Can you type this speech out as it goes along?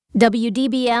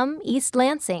WDBM East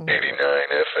Lansing. 89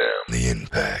 FM. The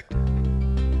Impact.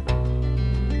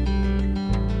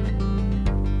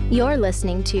 You're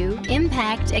listening to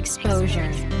Impact Exposure.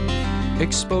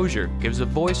 Exposure gives a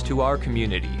voice to our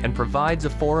community and provides a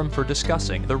forum for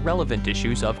discussing the relevant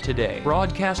issues of today.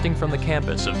 Broadcasting from the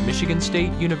campus of Michigan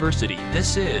State University,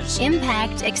 this is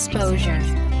Impact Exposure.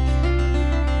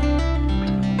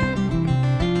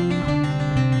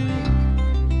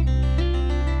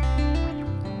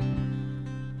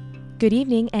 Good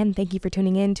evening, and thank you for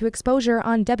tuning in to Exposure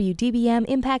on WDBM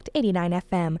Impact 89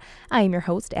 FM. I am your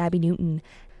host, Abby Newton.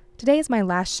 Today is my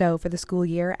last show for the school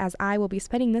year, as I will be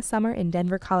spending this summer in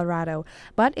Denver, Colorado,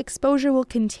 but Exposure will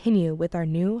continue with our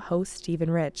new host,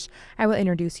 Stephen Rich. I will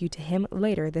introduce you to him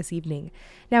later this evening.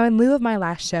 Now, in lieu of my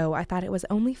last show, I thought it was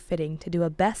only fitting to do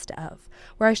a best of,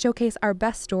 where I showcase our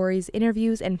best stories,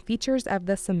 interviews, and features of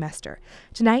the semester.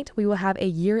 Tonight, we will have a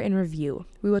year in review.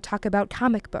 We will talk about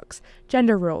comic books,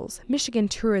 gender roles, Michigan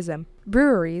tourism,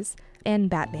 breweries, and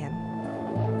Batman.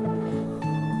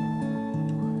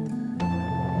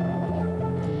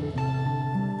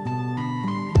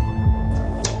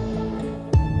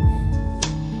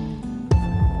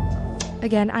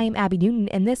 Again, I am Abby Newton,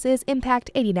 and this is Impact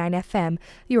 89 FM.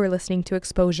 You are listening to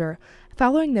Exposure.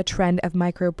 Following the trend of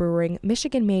microbrewing,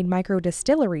 Michigan-made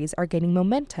microdistilleries are gaining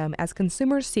momentum as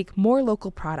consumers seek more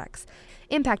local products.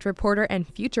 Impact reporter and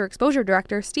future Exposure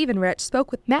director Stephen Rich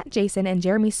spoke with Matt Jason and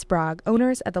Jeremy Sprague,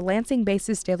 owners of the Lansing-based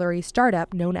distillery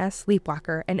startup known as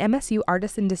Sleepwalker, and MSU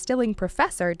artisan distilling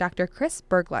professor Dr. Chris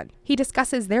Berglund. He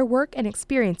discusses their work and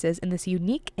experiences in this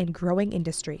unique and growing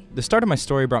industry. The start of my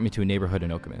story brought me to a neighborhood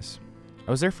in Okemos.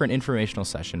 I was there for an informational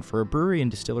session for a brewery and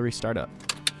distillery startup.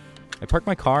 I parked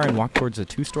my car and walked towards a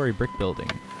 2-story brick building.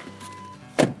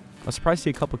 I was surprised to see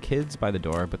a couple kids by the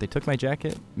door, but they took my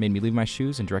jacket, made me leave my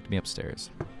shoes, and directed me upstairs.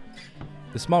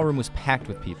 The small room was packed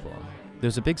with people. There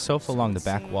was a big sofa along the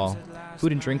back wall,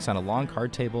 food and drinks on a long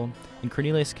card table, and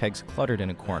Cornelius kegs cluttered in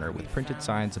a corner with printed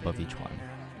signs above each one.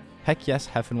 Heck Yes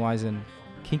Heffenweisen,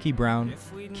 Kinky Brown,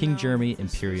 King Jeremy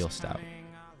Imperial Stout.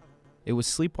 It was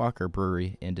Sleepwalker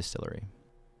Brewery and Distillery.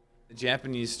 The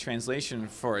Japanese translation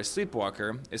for a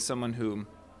sleepwalker is someone who,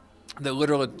 the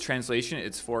literal translation,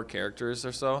 it's 4 characters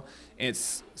or so.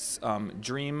 It's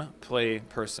dream, play,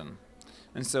 person.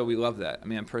 And so we love that. I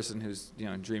mean, a person who's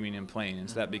dreaming and playing. And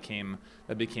so that became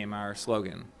our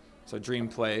slogan. So dream,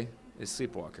 play is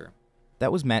Sleepwalker.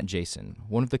 That was Matt Jason,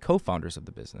 one of the co-founders of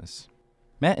the business.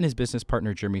 Matt and his business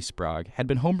partner Jeremy Sprague had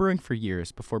been homebrewing for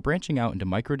years before branching out into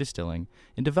microdistilling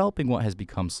and developing what has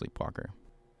become Sleepwalker.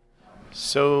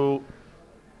 So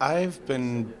I've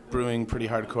been brewing pretty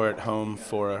hardcore at home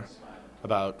for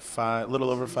about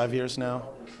little over 5 years now.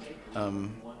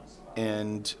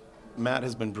 And Matt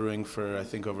has been brewing for, I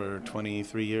think, over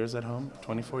 23 years at home,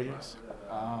 24 years?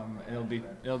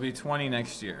 It'll be 20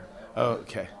 next year. Oh,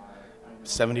 okay.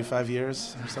 75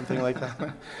 years or something like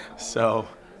that. So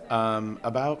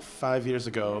about 5 years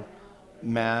ago,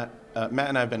 Matt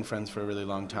and I have been friends for a really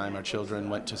long time. Our children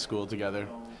went to school together,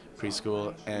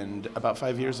 preschool, and about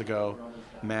 5 years ago,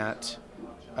 Matt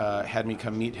had me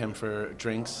come meet him for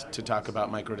drinks to talk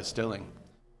about microdistilling.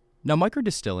 Now,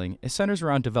 microdistilling centers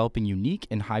around developing unique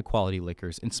and high-quality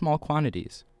liquors in small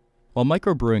quantities. While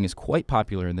microbrewing is quite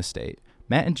popular in the state,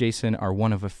 Matt and Jason are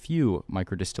one of a few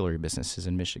microdistillery businesses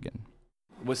in Michigan.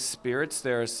 With spirits,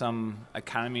 there are some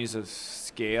economies of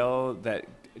scale that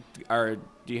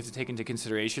you have to take into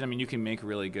consideration. I mean, you can make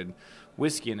really good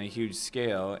whiskey in a huge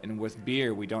scale, and with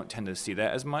beer, we don't tend to see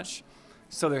that as much.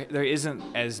 So there isn't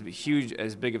as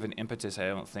big of an impetus, I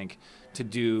don't think, to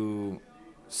do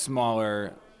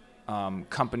smaller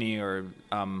company or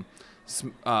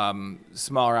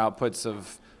smaller outputs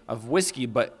of whiskey,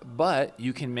 but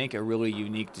you can make a really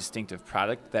unique, distinctive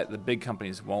product that the big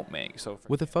companies won't make. So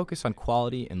with a focus on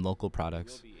quality and local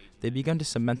products, they've begun to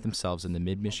cement themselves in the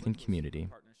mid-Michigan community.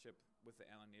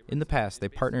 In the past, they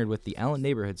partnered with the Allen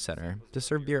Neighborhood Center to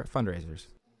serve beer at fundraisers.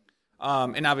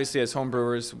 And obviously, as home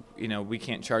brewers, we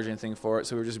can't charge anything for it,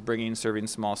 so we're just serving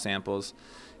small samples.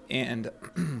 And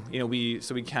we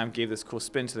kind of gave this cool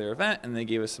spin to their event, and they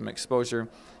gave us some exposure.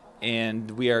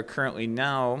 And we are currently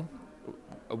now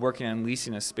working on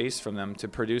leasing a space from them to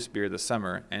produce beer this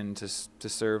summer and to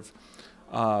serve,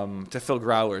 to fill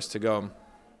growlers to go.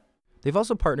 They've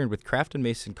also partnered with Craft &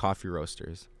 Mason Coffee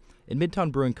Roasters, and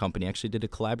Midtown Brewing Company actually did a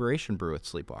collaboration brew with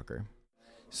Sleepwalker.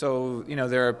 So,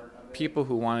 there are people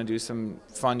who want to do some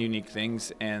fun, unique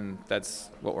things, and that's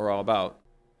what we're all about.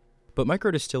 But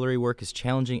microdistillery work is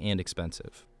challenging and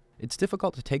expensive. It's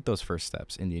difficult to take those first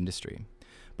steps in the industry,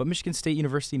 but Michigan State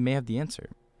University may have the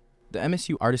answer. The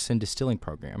MSU Artisan Distilling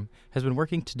Program has been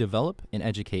working to develop and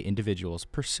educate individuals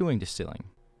pursuing distilling.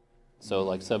 So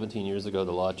like 17 years ago,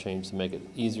 the law changed to make it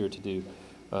easier to do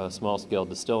small-scale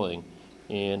distilling.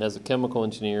 And as a chemical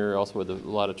engineer, also with a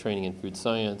lot of training in food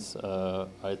science,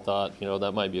 I thought,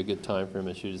 that might be a good time for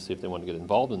MSU to see if they want to get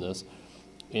involved in this.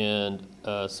 And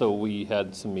so we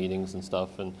had some meetings and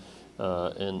stuff, and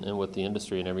with the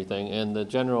industry and everything. And the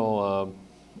general,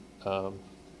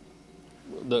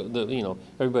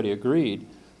 everybody agreed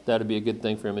that it'd be a good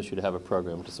thing for MSU to have a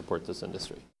program to support this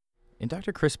industry. And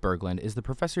Dr. Chris Berglund is the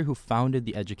professor who founded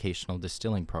the educational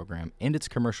distilling program and its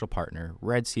commercial partner,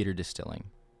 Red Cedar Distilling.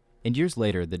 And years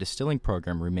later, the distilling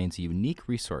program remains a unique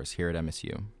resource here at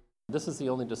MSU. This is the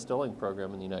only distilling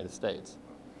program in the United States.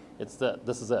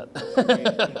 This is it.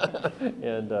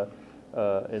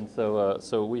 and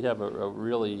so we have a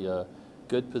really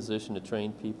good position to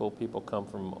train people. People come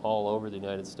from all over the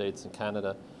United States and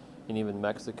Canada and even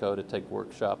Mexico to take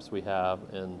workshops we have.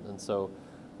 And so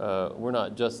we're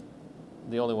not just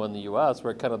the only one in the U.S.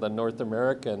 We're kind of the North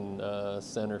American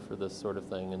center for this sort of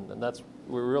thing. And that's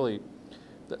really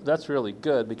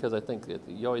good, because I think that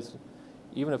you always,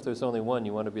 even if there's only one,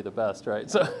 you want to be the best, right?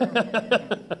 So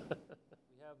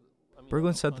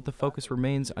Berglund said that the focus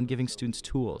remains on giving students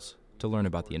tools to learn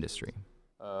about the industry.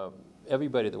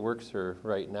 Everybody that works here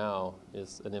right now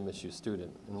is an MSU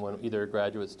student, and either a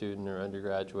graduate student or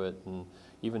undergraduate, and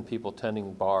even people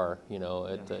tending bar, in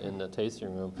the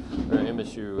tasting room, are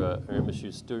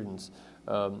MSU students,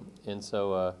 and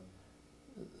so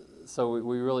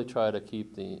we really try to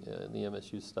keep the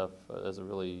MSU stuff as a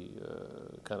really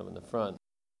kind of in the front.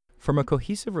 From a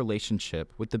cohesive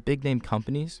relationship with the big name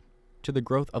companies to the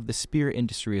growth of the spirit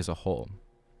industry as a whole,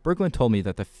 Berglund told me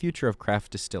that the future of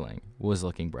craft distilling was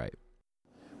looking bright.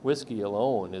 Whiskey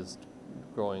alone is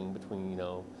growing between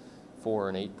 4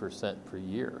 and 8% per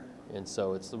year, and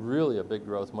so it's really a big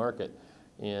growth market.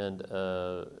 And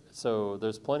so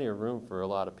there's plenty of room for a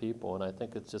lot of people, and I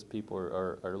think it's just people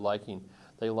are liking.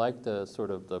 They like the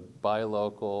sort of the buy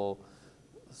local,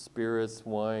 spirits,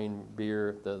 wine,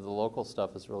 beer. The local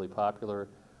stuff is really popular,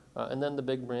 and then the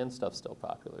big brand stuff's still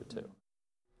popular too.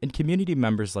 And community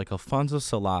members like Alfonso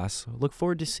Salas look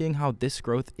forward to seeing how this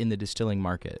growth in the distilling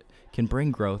market can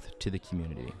bring growth to the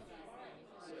community.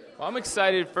 Well, I'm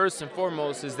excited first and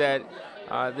foremost is that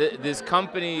this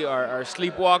company, our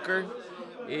Sleepwalker,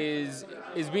 is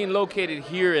being located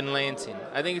here in Lansing.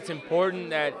 I think it's important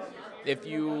that if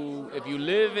you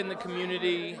live in the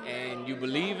community and you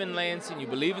believe in Lansing, you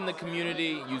believe in the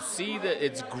community, you see that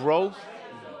its growth,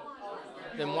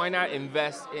 then why not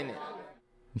invest in it?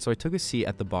 And so I took a seat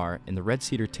at the bar in the Red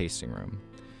Cedar tasting room,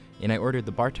 and I ordered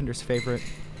the bartender's favorite,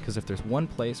 because if there's one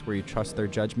place where you trust their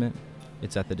judgment,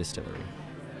 it's at the distillery.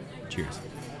 Cheers.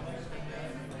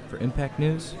 For Impact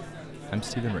News, I'm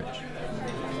Stephen Rich.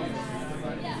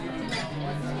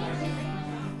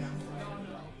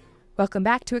 Welcome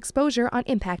back to Exposure on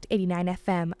Impact 89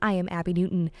 FM. I am Abby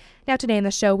Newton. Now today in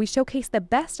the show, we showcase the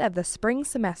best of the spring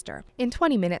semester. In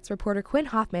 20 minutes, reporter Quinn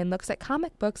Hoffman looks at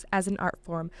comic books as an art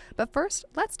form. But first,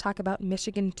 let's talk about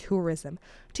Michigan tourism.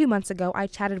 2 months ago, I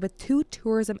chatted with two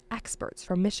tourism experts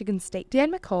from Michigan State,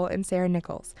 Dan McColl and Sarah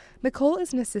Nichols. McColl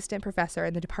is an assistant professor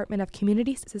in the Department of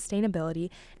Community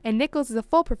Sustainability, and Nichols is a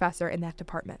full professor in that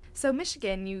department. So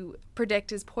Michigan, you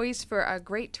predict, is poised for a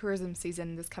great tourism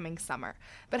season this coming summer.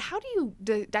 But how do you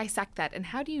dissect that, and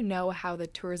how do you know how the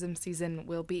tourism season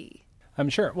will be? I'm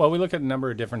sure. Well, we look at a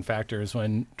number of different factors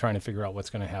when trying to figure out what's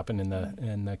going to happen in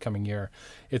the coming year.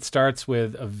 It starts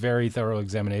with a very thorough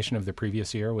examination of the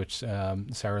previous year, which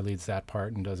Sarah leads that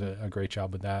part and does a great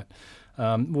job with that.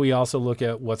 We also look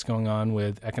at what's going on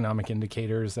with economic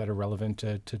indicators that are relevant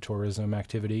to tourism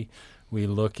activity. We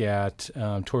look at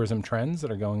tourism trends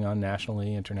that are going on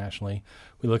nationally, internationally.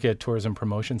 We look at tourism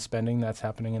promotion spending that's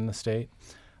happening in the state.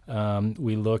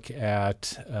 We look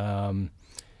at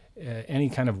any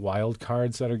kind of wild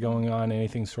cards that are going on,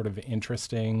 anything sort of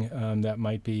interesting that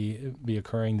might be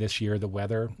occurring this year. The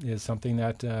weather is something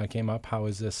that came up. How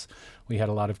is this? We had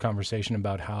a lot of conversation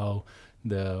about how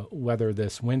the weather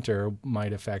this winter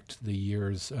might affect the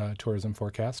year's tourism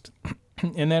forecast.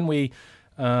 And then we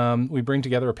bring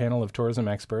together a panel of tourism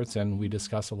experts, and we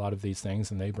discuss a lot of these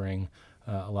things, and they bring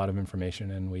a lot of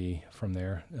information, and we, from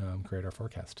there, create our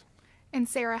forecast. And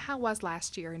Sarah, how was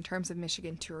last year in terms of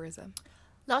Michigan tourism?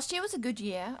 Last year was a good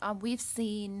year. We've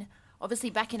seen, obviously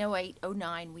back in 2008,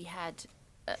 2009, we had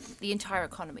the entire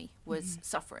economy was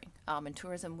suffering, and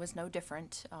tourism was no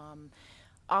different.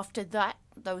 After that,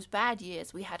 those bad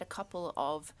years, we had a couple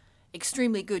of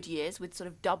extremely good years with sort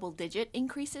of double-digit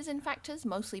increases in factors,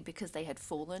 mostly because they had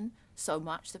fallen so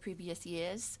much the previous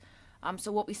years.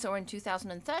 So what we saw in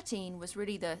 2013 was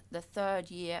really the third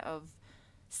year of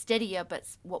steadier, but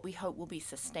what we hope will be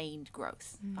sustained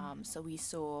growth. So we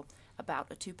saw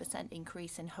about a 2%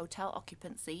 increase in hotel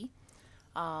occupancy,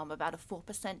 about a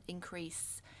 4%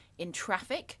 increase in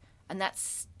traffic, and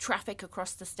that's traffic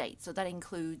across the state. So that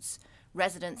includes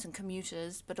residents and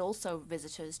commuters, but also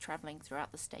visitors traveling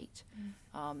throughout the state.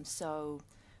 So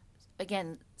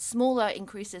again, smaller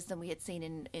increases than we had seen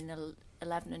in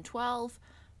 11 and 12,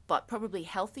 but probably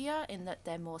healthier in that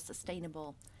they're more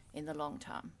sustainable in the long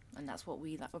term. And that's what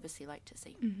we obviously like to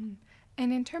see.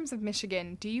 And in terms of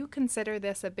Michigan, do you consider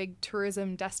this a big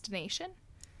tourism destination?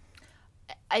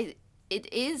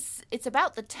 It's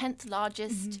about the 10th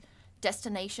largest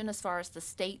destination as far as the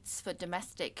states for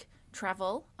domestic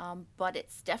travel, but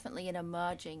it's definitely an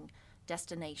emerging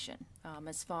destination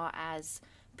as far as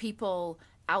people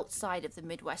outside of the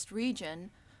Midwest region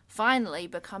finally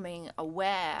becoming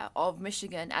aware of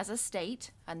Michigan as a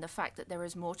state and the fact that there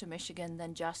is more to Michigan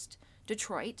than just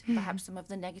Detroit, perhaps some of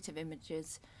the negative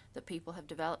images that people have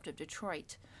developed of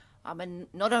Detroit. And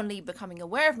not only becoming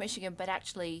aware of Michigan, but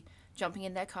actually jumping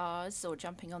in their cars or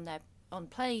jumping on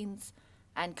planes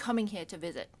and coming here to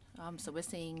visit. So we're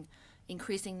seeing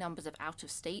increasing numbers of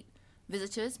out-of-state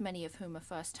visitors, many of whom are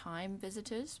first-time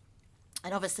visitors.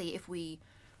 And obviously, if we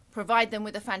provide them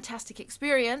with a fantastic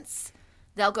experience,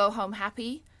 they'll go home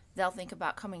happy, they'll think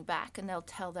about coming back, and they'll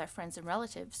tell their friends and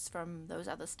relatives from those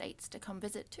other states to come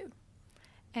visit too.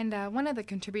 And one of the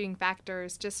contributing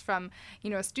factors just from,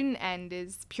 a student end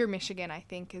is Pure Michigan, I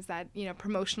think, is that,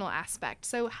 promotional aspect.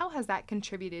 So how has that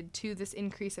contributed to this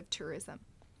increase of tourism?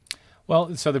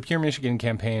 Well, so the Pure Michigan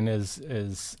campaign has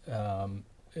been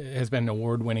an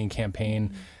award-winning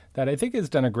campaign that I think has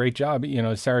done a great job.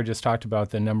 Sarah just talked about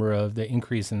the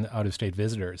increase in out-of-state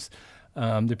visitors.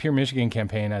 The Pure Michigan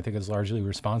campaign, I think, is largely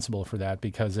responsible for that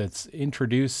because it's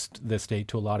introduced the state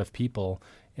to a lot of people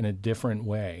in a different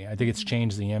way. I think it's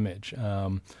changed the image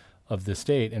of the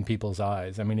state in people's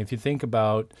eyes. I mean, if you think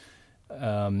about,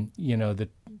 the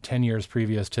 10 years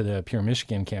previous to the Pure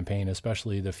Michigan campaign,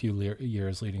 especially the few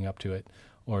years leading up to it,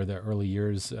 or the early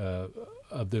years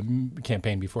of the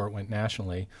campaign before it went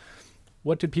nationally,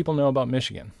 what did people know about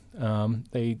Michigan?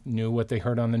 They knew what they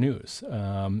heard on the news,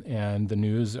 and the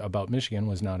news about Michigan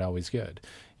was not always good.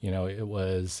 It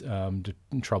was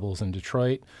troubles in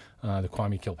Detroit, the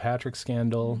Kwame Kilpatrick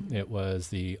scandal. It was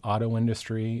the auto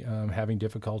industry having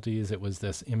difficulties. It was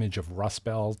this image of Rust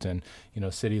Belt and,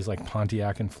 cities like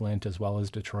Pontiac and Flint as well as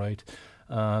Detroit.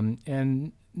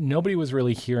 And nobody was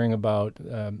really hearing about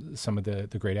some of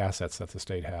the great assets that the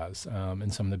state has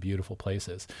and some of the beautiful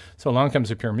places. So along comes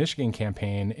the Pure Michigan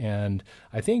campaign, and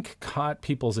I think caught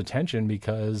people's attention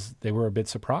because they were a bit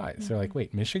surprised. They're like,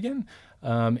 wait, Michigan?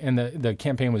 And the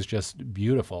campaign was just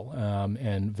beautiful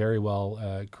and very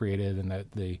well created, and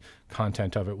the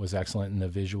content of it was excellent, and the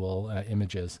visual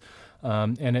images.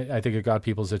 And I think it got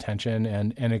people's attention,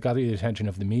 and it got the attention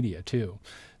of the media, too.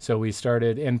 So we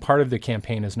started, and part of the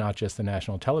campaign is not just the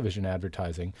national television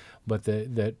advertising, but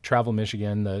the Travel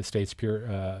Michigan, the state's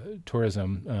pure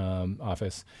tourism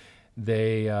office,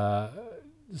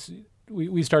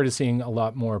 we started seeing a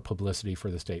lot more publicity for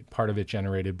the state. Part of it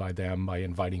generated by them by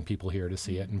inviting people here to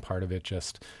see it, and part of it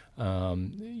just,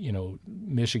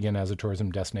 Michigan as a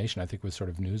tourism destination, I think, was sort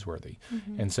of newsworthy.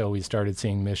 And so we started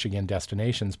seeing Michigan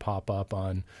destinations pop up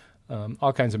on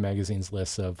all kinds of magazines'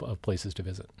 lists of places to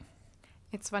visit.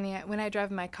 It's funny, when I drive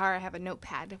in my car, I have a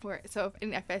notepad.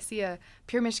 If I see a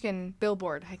Pure Michigan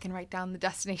billboard, I can write down the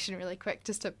destination really quick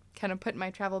just to kind of put in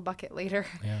my travel bucket later.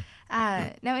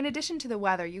 Yeah. Now, in addition to the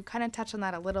weather, you kind of touched on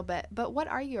that a little bit, but what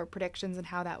are your predictions and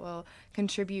how that will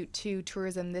contribute to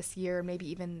tourism this year, maybe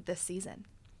even this season?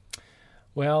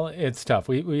 Well, it's tough.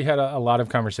 We had a lot of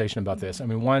conversation about this. I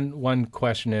mean, one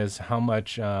question is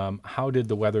how did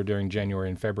the weather during January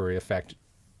and February affect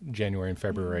January and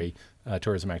February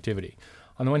tourism activity?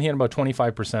 On the one hand, about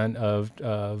 25%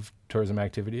 of tourism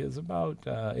activity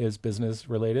is business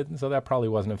related, and so that probably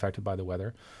wasn't affected by the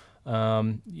weather.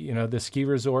 The ski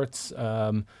resorts,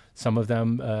 some of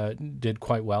them did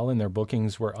quite well, and their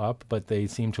bookings were up, but they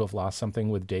seem to have lost something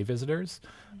with day visitors.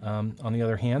 On the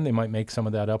other hand, they might make some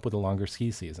of that up with a longer ski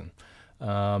season.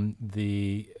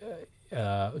 The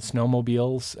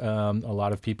snowmobiles, a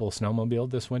lot of people snowmobiled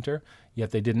this winter,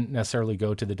 yet they didn't necessarily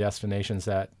go to the destinations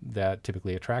that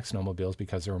typically attract snowmobiles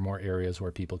because there were more areas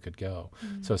where people could go.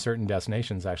 So certain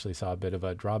destinations actually saw a bit of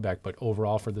a drawback, but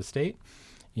overall for the state,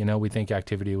 we think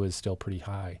activity was still pretty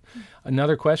high.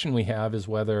 Another question we have is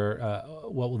whether,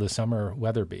 what will the summer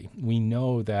weather be? We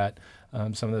know that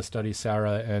some of the studies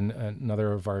Sarah and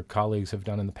another of our colleagues have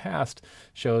done in the past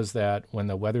shows that when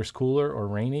the weather's cooler or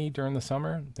rainy during the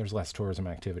summer, there's less tourism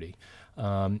activity.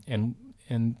 And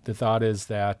the thought is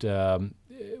that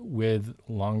with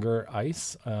longer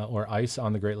ice or ice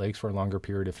on the Great Lakes for a longer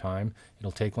period of time,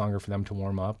 it'll take longer for them to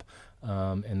warm up,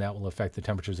 and that will affect the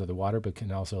temperatures of the water, but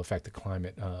can also affect the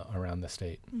climate around the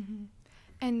state. Mm-hmm.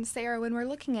 And Sarah, when we're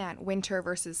looking at winter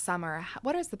versus summer,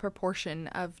 what is the proportion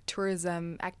of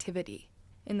tourism activity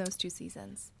in those two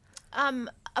seasons?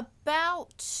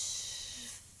 About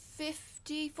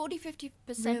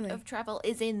 40-50% of travel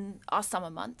is in our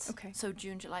summer months. Okay. So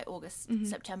June, July, August,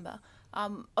 September.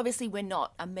 Obviously, we're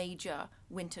not a major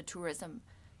winter tourism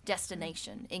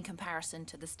destination in comparison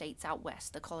to the states out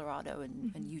west, the Colorado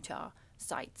and Utah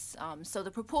sites. So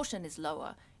the proportion is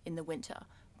lower in the winter.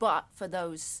 But for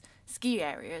those ski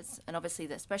areas, and obviously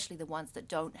especially the ones that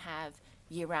don't have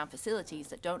year-round facilities,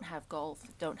 that don't have golf,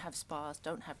 don't have spas,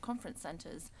 don't have conference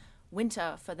centers,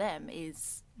 winter for them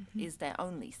is their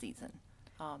only season.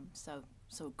 So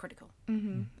critical.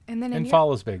 Mm-hmm. And then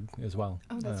fall is big as well.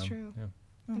 Oh, that's true. Yeah.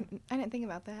 I didn't think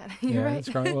about that. You're right. It's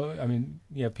growing. Well, I mean,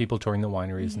 you have people touring the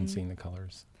wineries and seeing the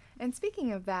colors. And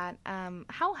speaking of that,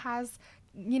 how has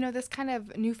this kind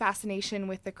of new fascination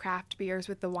with the craft beers,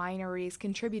 with the wineries,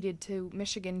 contributed to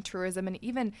Michigan tourism and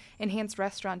even enhanced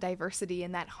restaurant diversity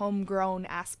in that homegrown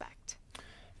aspect?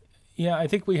 Yeah, I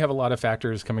think we have a lot of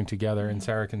factors coming together, and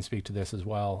Sarah can speak to this as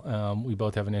well. We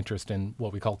both have an interest in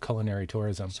what we call culinary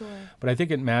tourism. Sure. But I think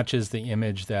it matches the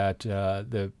image that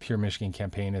the Pure Michigan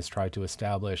campaign has tried to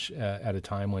establish at a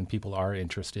time when people are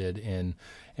interested in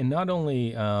not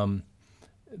only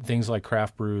things like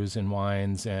craft brews and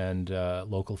wines and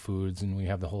local foods, and we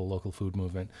have the whole local food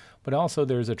movement, but also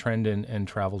there's a trend in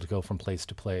travel to go from place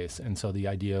to place. And so the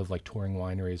idea of like touring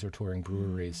wineries or touring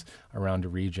breweries around a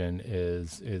region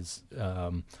is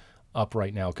up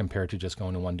right now compared to just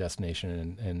going to one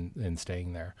destination and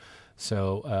staying there.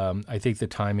 So I think the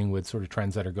timing with sort of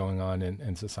trends that are going on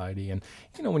in society, and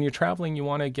when you're traveling, you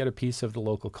want to get a piece of the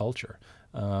local culture.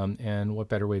 And what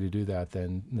better way to do that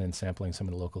than sampling some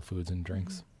of the local foods and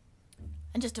drinks?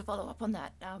 And just to follow up on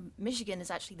that, Michigan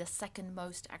is actually the second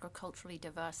most agriculturally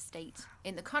diverse state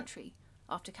in the country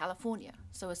after California.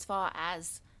 So as far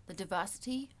as the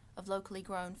diversity of locally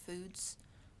grown foods,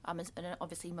 and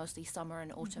obviously mostly summer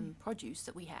and autumn produce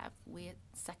that we have, we're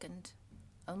second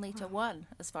only to one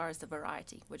as far as the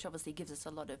variety, which obviously gives us a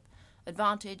lot of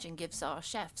advantage and gives our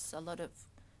chefs a lot of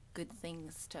good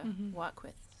things to work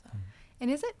with. So. And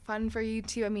is it fun for you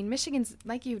to, Michigan's,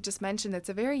 like you just mentioned, it's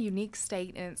a very unique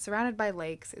state and it's surrounded by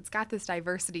lakes. It's got this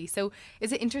diversity. So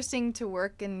is it interesting to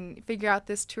work and figure out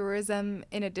this tourism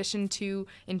in addition to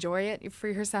enjoy it for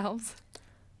yourselves?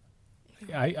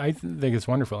 I think it's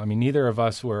wonderful. Neither of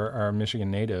us are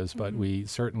Michigan natives, but we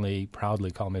certainly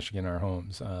proudly call Michigan our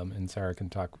homes. And Sarah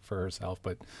can talk for herself,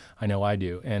 but I know I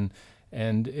do. And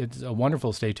it's a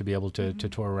wonderful state to be able to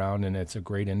tour around, and it's a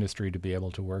great industry to be able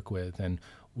to work with. And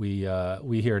we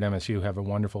here at MSU have a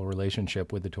wonderful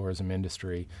relationship with the tourism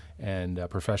industry, and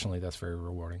professionally, that's very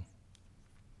rewarding.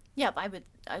 Yeah,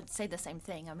 I'd say the same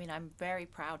thing. I'm very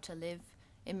proud to live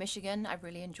in Michigan. I've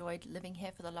really enjoyed living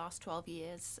here for the last 12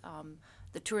 years.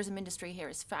 The tourism industry here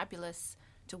is fabulous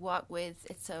to work with.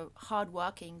 It's a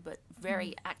hard-working but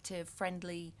very active,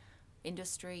 friendly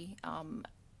industry.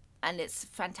 And it's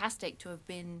fantastic to have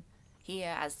been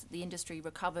here as the industry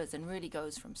recovers and really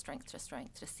goes from strength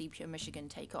to see Pure Michigan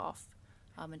take off,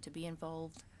 and to be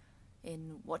involved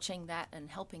in watching that and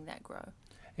helping that grow.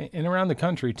 And around the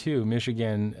country, too,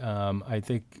 Michigan, I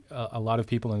think a lot of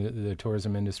people in the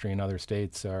tourism industry in other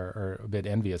states are a bit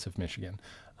envious of Michigan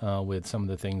with some of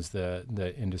the things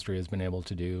the industry has been able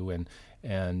to do and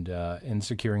in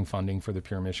securing funding for the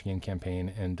Pure Michigan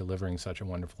campaign and delivering such a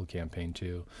wonderful campaign,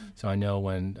 too. So I know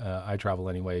when I travel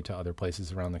anyway to other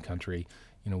places around the country,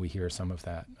 we hear some of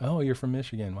that. Oh, you're from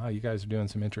Michigan. Wow, you guys are doing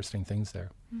some interesting things there.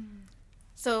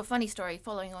 So a funny story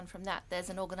following on from that, there's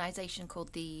an organization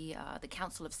called the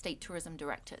Council of State Tourism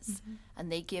Directors,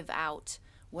 and they give out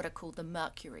what are called the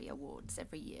Mercury Awards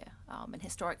every year. And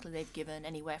historically, they've given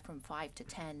anywhere from 5 to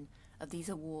 10 of these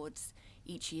awards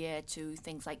each year to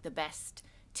things like the best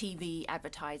TV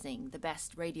advertising, the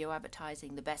best radio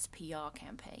advertising, the best PR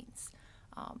campaigns.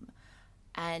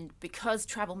 And because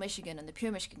Travel Michigan and the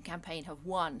Pure Michigan campaign have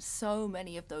won so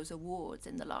many of those awards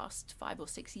in the last 5 or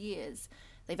 6 years,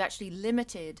 they've actually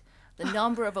limited the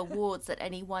number of awards that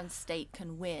any one state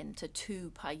can win to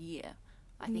 2 per year.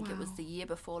 I think it was the year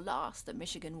before last that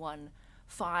Michigan won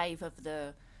 5 of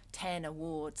the 10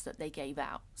 awards that they gave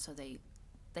out. So they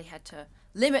had to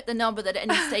limit the number that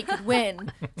any state could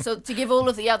win, so to give all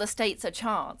of the other states a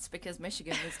chance, because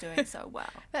Michigan was doing so well.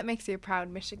 That makes you a proud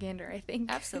Michigander, I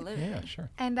think. Absolutely. Yeah, sure.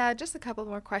 And just a couple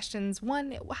more questions.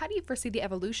 One, how do you foresee the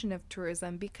evolution of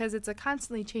tourism? Because it's a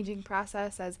constantly changing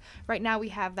process, as right now we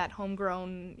have that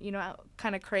homegrown,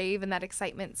 kind of crave and that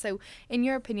excitement. So in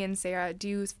your opinion, Sarah, do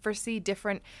you foresee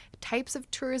different types of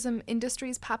tourism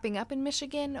industries popping up in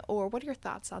Michigan, or what are your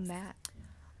thoughts on that?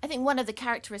 I think one of the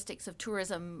characteristics of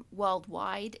tourism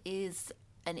worldwide is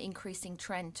an increasing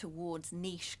trend towards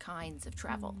niche kinds of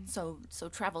travel. So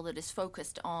travel that is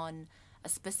focused on a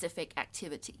specific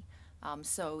activity.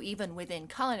 So even within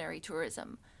culinary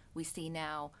tourism, we see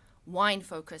now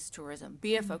wine-focused tourism,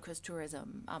 beer-focused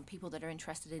tourism, people that are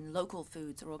interested in local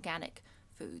foods or organic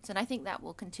foods. And I think that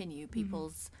will continue.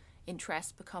 People's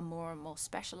interests become more and more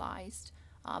specialized.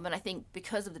 And I think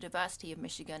because of the diversity of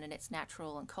Michigan and its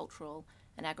natural and cultural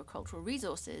and agricultural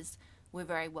resources, we're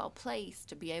very well placed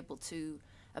to be able to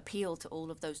appeal to all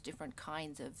of those different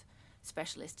kinds of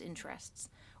specialist interests.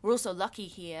 We're also lucky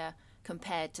here,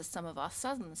 compared to some of our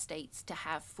southern states, to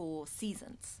have 4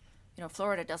 seasons.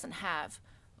 Florida doesn't have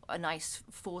a nice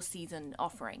 4-season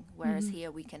offering, whereas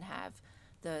here we can have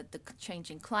the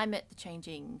changing climate, the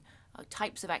changing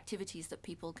types of activities that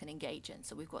people can engage in.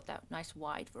 So we've got that nice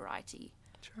wide variety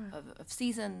of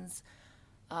seasons,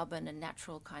 urban and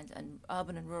natural kinds, and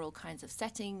urban and rural kinds of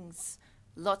settings,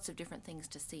 lots of different things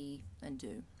to see and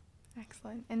do.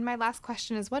 Excellent. And my last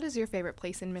question is, what is your favorite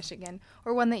place in Michigan,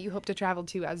 or one that you hope to travel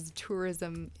to as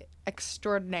tourism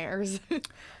extraordinaires?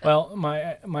 Well,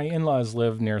 my in-laws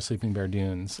live near Sleeping Bear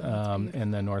Dunes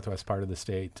in the northwest part of the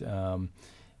state.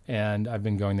 And I've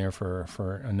been going there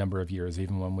for a number of years,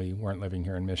 even when we weren't living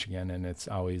here in Michigan. And it's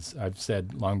always, I've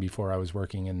said long before I was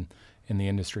working in the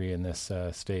industry in this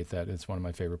state, that it's one of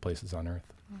my favorite places on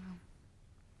earth. Wow.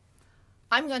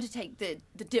 I'm going to take the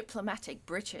diplomatic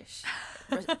British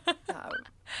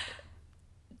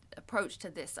approach to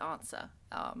this answer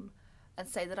and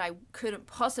say that I couldn't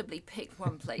possibly pick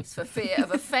one place for fear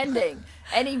of offending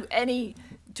any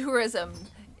tourism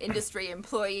industry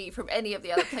employee from any of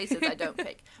the other places I don't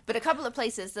pick. But a couple of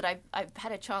places that I've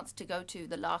had a chance to go to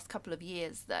the last couple of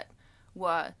years that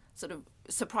were sort of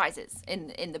surprises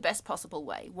in the best possible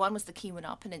way. One was the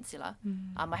Keweenaw Peninsula.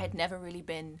 I had never really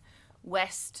been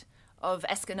west of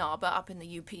Escanaba up in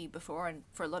the UP before, and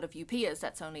for a lot of UPers,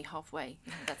 that's only halfway.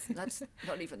 That's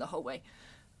not even the whole way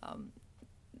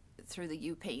through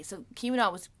the UP. So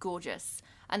Keweenaw was gorgeous,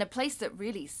 and a place that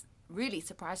really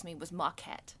surprised me was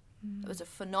Marquette. It was a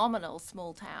phenomenal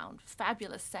small town,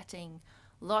 fabulous setting,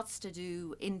 lots to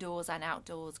do indoors and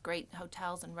outdoors, great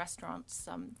hotels and restaurants.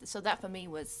 So that for me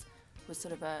was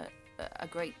sort of a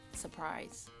great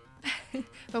surprise.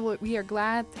 Well, we are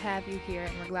glad to have you here,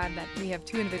 and we're glad that we have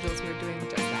 2 individuals who are doing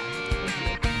just that.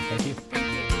 Thank you. Thank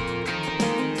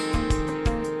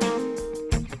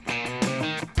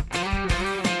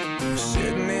you.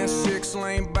 Sitting in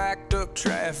 6-lane backed up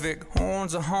traffic,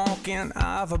 horns are honking,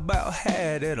 I've about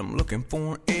had it, I'm looking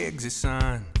for an exit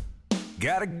sign.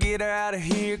 Gotta get out of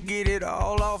here, get it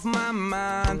all off my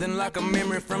mind. Then like a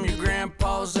memory from your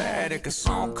grandpa's attic, a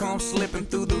song comes slipping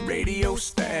through the radio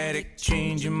static,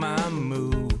 changing my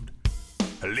mood.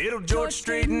 A little George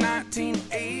Strait in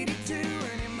 1982, and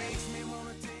it makes me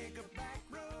wanna take a back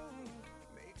road,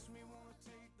 makes me wanna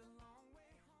take the long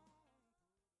way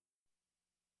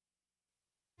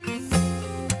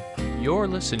home. You're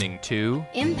listening to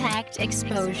Impact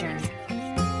Exposure.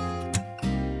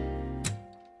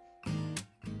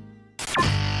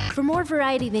 For more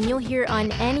variety than you'll hear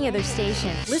on any other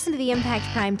station, listen to the Impact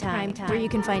Primetime, where you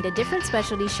can find a different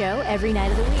specialty show every night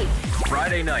of the week.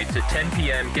 Friday nights at 10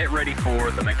 p.m., get ready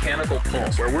for The Mechanical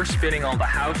Pulse, where we're spinning all the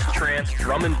house, trance,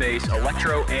 drum and bass,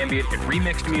 electro, ambient, and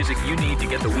remixed music you need to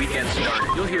get the weekend started.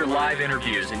 You'll hear live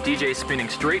interviews and DJs spinning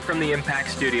straight from the Impact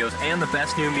Studios and the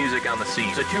best new music on the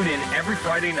scene. So tune in every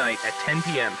Friday night at 10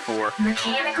 p.m. for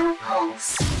Mechanical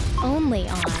Pulse. Only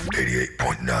on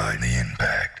 88.9 The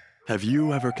Impact. Have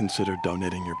you ever considered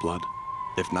donating your blood?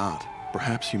 If not,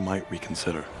 perhaps you might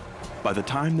reconsider. By the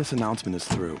time this announcement is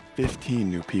through, 15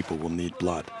 new people will need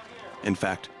blood. In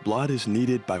fact, blood is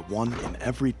needed by 1 in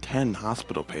every 10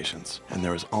 hospital patients, and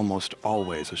there is almost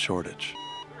always a shortage.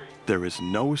 There is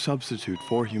no substitute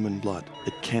for human blood.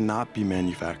 It cannot be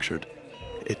manufactured.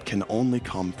 It can only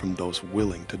come from those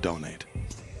willing to donate.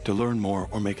 To learn more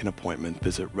or make an appointment,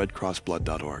 visit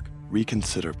redcrossblood.org.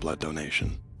 Reconsider blood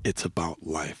donation. It's about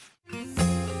life.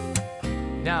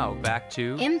 Now back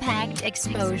to Impact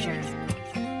Exposure.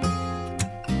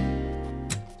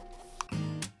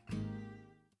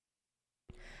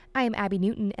 I am Abby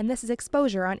Newton, and this is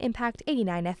Exposure on Impact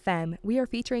 89 FM. We are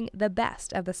featuring the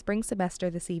best of the spring semester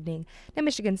this evening. Now,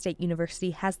 Michigan State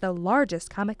University has the largest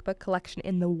comic book collection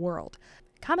in the world.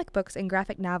 Comic books and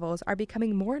graphic novels are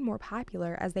becoming more and more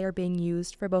popular as they are being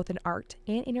used for both an art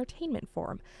and entertainment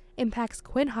form. Impact's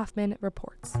Quinn Hoffman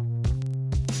reports.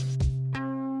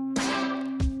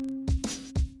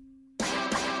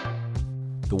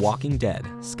 The Walking Dead,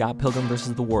 Scott Pilgrim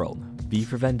vs. the World, V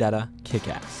for Vendetta,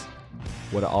 Kick-Ass.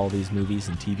 What do all these movies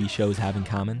and TV shows have in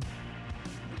common?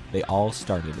 They all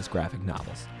started as graphic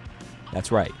novels.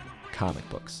 That's right, comic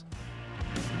books.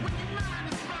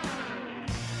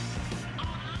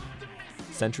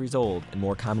 Centuries old and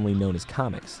more commonly known as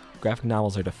comics, graphic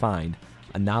novels are defined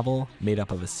a novel made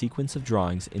up of a sequence of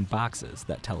drawings in boxes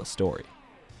that tell a story.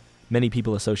 Many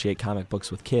people associate comic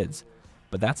books with kids,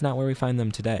 but that's not where we find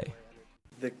them today.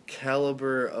 The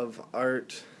caliber of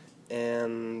art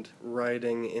and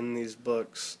writing in these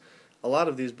books, a lot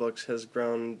of these books has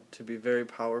grown to be very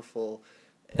powerful.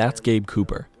 That's Gabe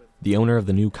Cooper, the owner of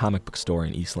the new comic book store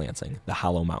in East Lansing, the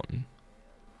Hollow Mountain.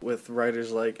 With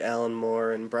writers like Alan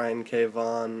Moore and Brian K.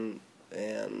 Vaughan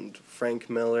and Frank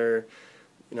Miller,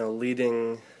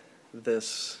 leading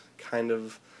this kind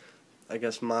of,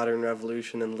 modern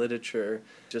revolution in literature.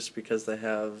 Just because they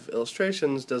have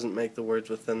illustrations doesn't make the words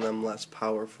within them less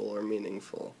powerful or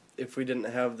meaningful. If we didn't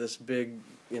have this big,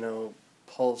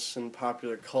 pulse in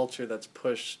popular culture that's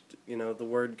pushed, the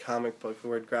word comic book, the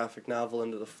word graphic novel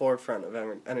into the forefront of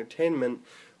entertainment,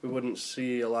 we wouldn't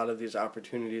see a lot of these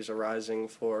opportunities arising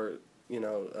for,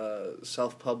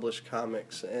 self-published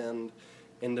comics and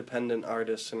independent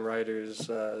artists and writers.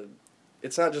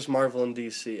 It's not just Marvel and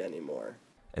DC anymore.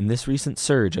 And this recent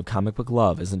surge of comic book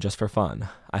love isn't just for fun.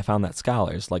 I found that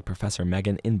scholars like Professor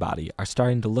Megan Inbody are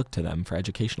starting to look to them for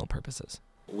educational purposes.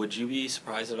 Would you be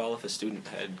surprised at all if a student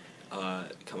had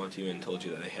come up to you and told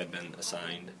you that they had been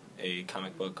assigned a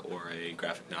comic book or a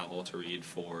graphic novel to read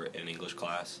for an English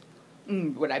class?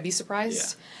 Would I be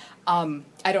surprised? Yeah.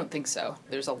 I don't think so.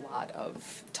 There's a lot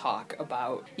of talk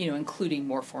about, including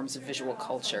more forms of visual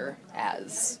culture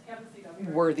as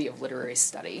worthy of literary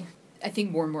study. I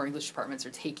think more and more English departments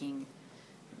are taking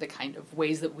the kind of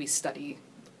ways that we study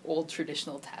old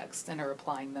traditional texts and are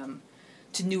applying them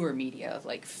to newer media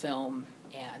like film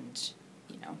and,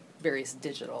 various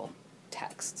digital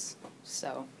texts.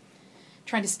 So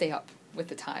trying to stay up with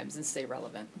the times and stay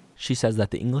relevant. She says that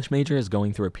the English major is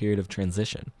going through a period of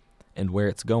transition, and where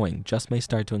it's going just may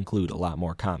start to include a lot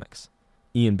more comics.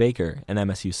 Ian Baker, an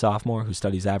MSU sophomore who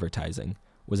studies advertising,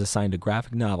 was assigned a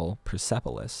graphic novel,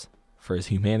 Persepolis, for his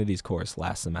humanities course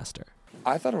last semester.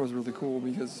 I thought it was really cool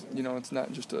because, it's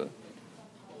not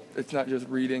just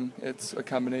reading, it's a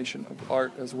combination of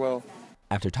art as well.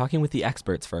 After talking with the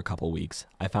experts for a couple weeks,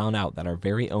 I found out that our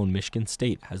very own Michigan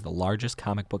State has the largest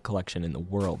comic book collection in the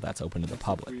world that's open to the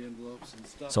public.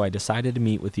 So I decided to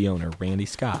meet with the owner, Randy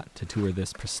Scott, to tour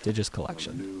this prestigious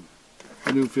collection.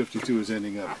 The new 52 is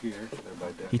ending up here.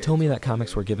 He told me that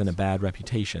comics were given a bad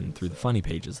reputation through the funny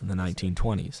pages in the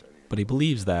 1920s, but he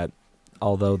believes that,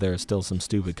 although there are still some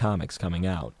stupid comics coming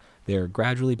out, they are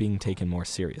gradually being taken more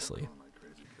seriously.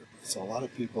 So a lot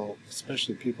of people,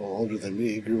 especially people older than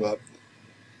me, grew up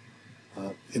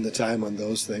in the time when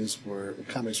those things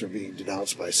comics were being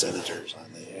denounced by senators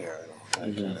on the air and all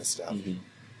that kind of stuff.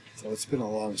 So it's been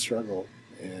a long struggle,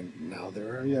 and now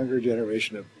there are a younger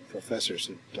generation of professors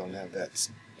who don't have that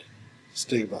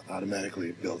stigma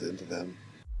automatically built into them.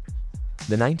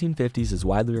 The 1950s is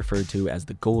widely referred to as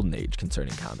the golden age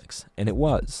concerning comics, and it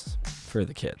was, for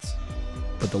the kids.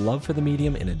 But the love for the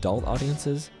medium in adult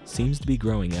audiences seems to be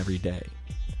growing every day.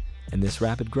 And this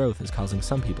rapid growth is causing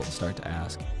some people to start to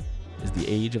ask, is the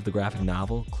age of the graphic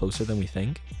novel closer than we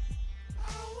think?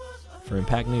 For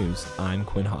Impact News, I'm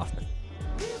Quinn Hoffman.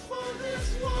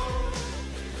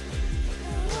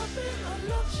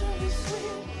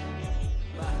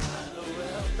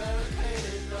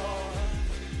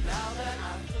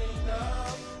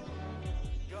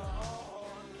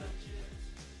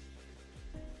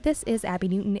 This is Abby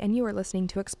Newton, and you are listening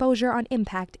to Exposure on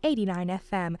Impact 89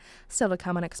 FM. Still to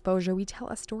come on Exposure, we tell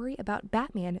a story about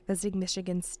Batman visiting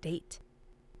Michigan State.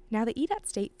 Now, the Eat at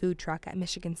State food truck at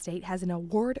Michigan State has an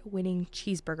award-winning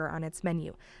cheeseburger on its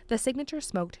menu. The signature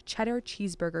smoked cheddar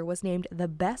cheeseburger was named the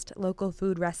best local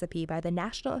food recipe by the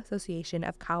National Association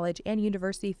of College and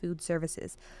University Food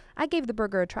Services. I gave the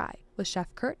burger a try. with Chef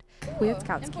Kurt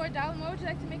Kwiatkowski. And for $1 more, would you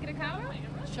like to make it a combo?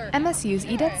 Sure. MSU's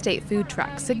Eat at State food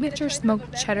truck, Signature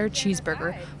Smoked Cheddar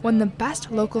Cheeseburger, won the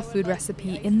best local food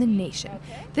recipe in the nation.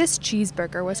 This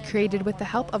cheeseburger was created with the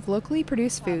help of locally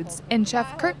produced foods and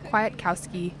Chef Kurt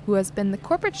Kwiatkowski, who has been the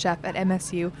corporate chef at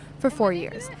MSU for 4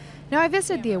 years. Now I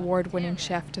visited the award-winning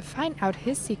chef to find out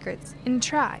his secrets and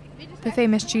try the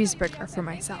famous cheeseburger for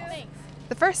myself.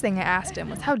 The first thing I asked him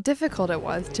was how difficult it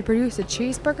was to produce a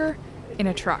cheeseburger in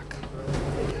a truck.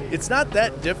 It's not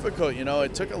that difficult,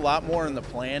 it took a lot more in the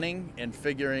planning and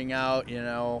figuring out,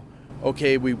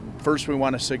 okay, we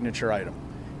want a signature item.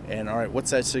 And all right,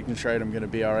 what's that signature item going to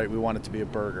be? All right, we want it to be a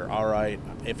burger. All right,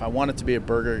 if I want it to be a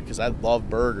burger, because I love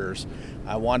burgers,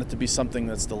 I want it to be something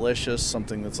that's delicious,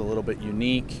 something that's a little bit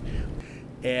unique.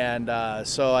 And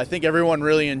so I think everyone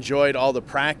really enjoyed all the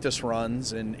practice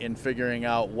runs in figuring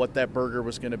out what that burger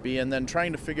was going to be and then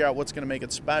trying to figure out what's going to make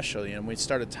it special. And we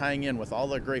started tying in with all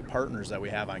the great partners that we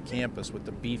have on campus with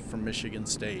the beef from Michigan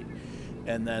State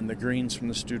and then the greens from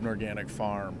the Student Organic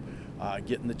Farm,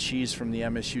 getting the cheese from the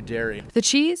MSU Dairy. The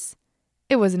cheese?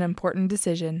 It was an important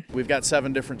decision. We've got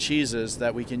 7 different cheeses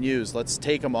that we can use. Let's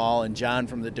take them all. And John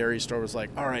from the dairy store was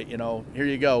like, all right, here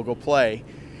you go play.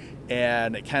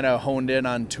 And it kind of honed in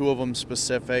on 2 of them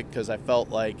specific because I felt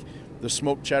like the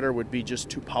smoked cheddar would be just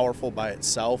too powerful by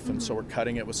itself. And so we're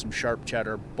cutting it with some sharp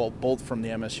cheddar, both from the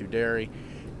MSU Dairy.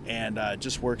 And it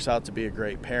just works out to be a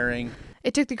great pairing.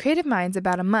 It took the creative minds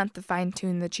about a month to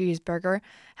fine-tune the cheeseburger.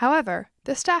 However,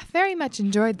 the staff very much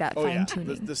enjoyed that fine-tuning.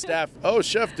 Yeah. The staff,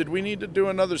 chef, did we need to do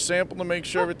another sample to make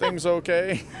sure everything's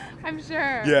okay? I'm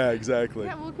sure. Yeah, exactly.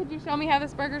 Yeah, well, could you show me how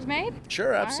this burger's made?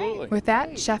 Sure, absolutely. With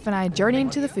that, Chef and I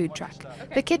journeyed to the food truck.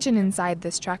 The kitchen inside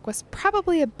this truck was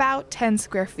probably about 10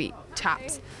 square feet,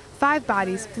 tops. 5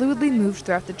 bodies fluidly moved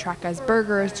throughout the truck as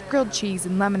burgers, grilled cheese,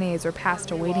 and lemonades were passed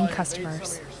to waiting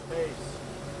customers.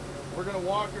 We're going to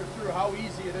walk her through how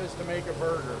easy it is to make a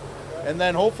burger. And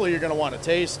then hopefully you're going to want to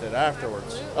taste it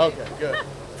afterwards. Okay, good.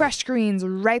 Fresh greens,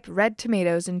 ripe red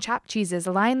tomatoes, and chopped cheeses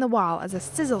line the wall as a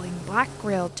sizzling black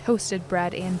grill toasted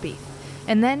bread and beef.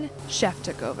 And then Chef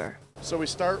took over. So we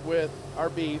start with our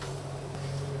beef.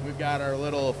 We've got our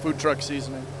little food truck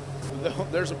seasoning.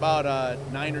 There's about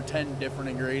 9 or 10 different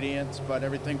ingredients, but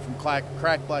everything from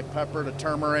cracked black pepper to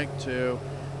turmeric to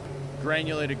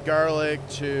granulated garlic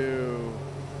to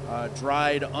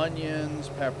dried onions,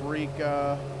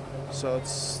 paprika, so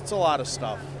it's a lot of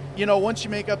stuff. Once you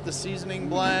make up the seasoning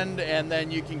blend and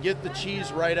then you can get the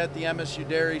cheese right at the MSU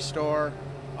Dairy store.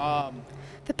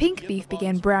 The pink beef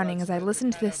began browning as I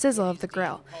listened to the sizzle of the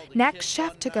grill. Next,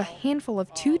 Chef took a handful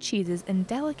of 2 cheeses and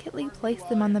delicately placed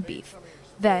them on the beef.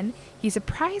 Then, he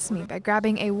surprised me by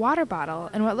grabbing a water bottle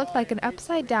and what looked like an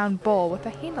upside-down bowl with a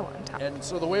handle on top. And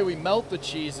so the way we melt the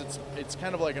cheese, it's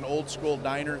kind of like an old-school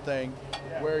diner thing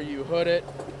where you hood it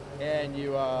and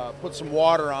you put some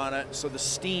water on it so the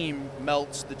steam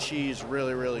melts the cheese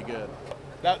really, really good.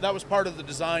 That was part of the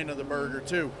design of the burger,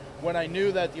 too. When I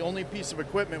knew that the only piece of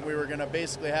equipment we were going to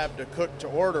basically have to cook to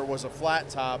order was a flat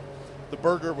top, the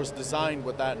burger was designed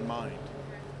with that in mind.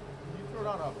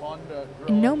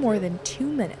 In no more than 2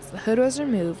 minutes, the hood was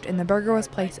removed and the burger was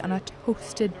placed on a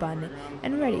toasted bun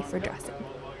and ready for dressing.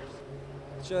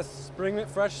 Just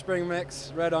fresh spring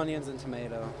mix, red onions, and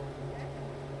tomato.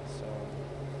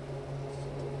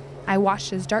 I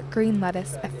washed his dark green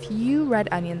lettuce, a few red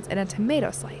onions, and a tomato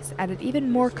slice added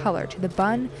even more color to the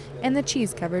bun and the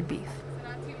cheese-covered beef.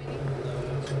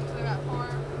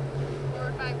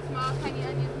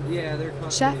 Yeah,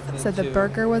 they're Chef said the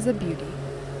burger was a beauty.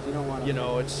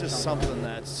 It's just something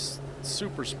that's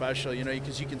super special,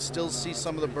 because you can still see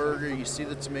some of the burger, you see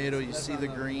the tomato, you see the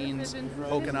greens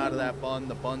poking out of that bun.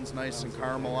 The bun's nice and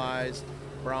caramelized,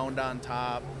 browned on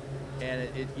top. And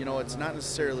it's not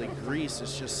necessarily grease,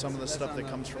 it's just some of the stuff that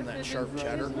comes from that sharp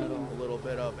cheddar, a little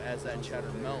bit of as that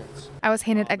cheddar melts. I was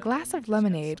handed a glass of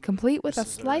lemonade, complete with a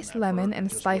sliced lemon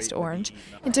and a sliced orange,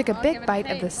 and took a big bite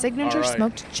of the signature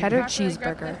smoked cheddar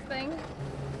cheeseburger.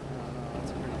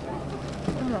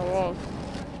 Oh,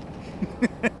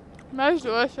 that's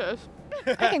delicious.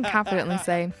 I can confidently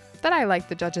say that I like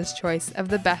the judge's choice of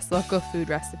the best local food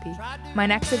recipe. My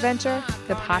next adventure,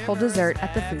 the pothole dessert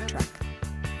at the food truck.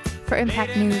 For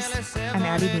Impact News, I'm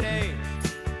Abby Newton.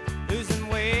 Losing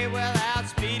weight without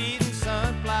speed, eating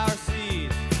sunflower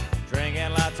seeds,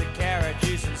 drinking lots of carrot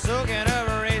juice and soaking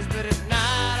over rays. But at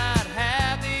night I'd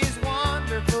have these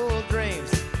wonderful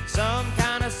dreams, some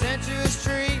kind of sensuous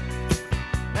treat,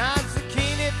 not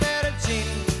zucchini, fettuccine,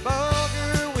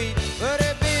 bulgur wheat, but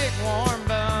a big warm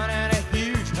bun and a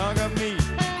huge hunk of meat.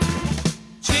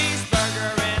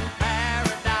 Cheeseburger in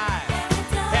paradise,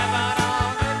 heaven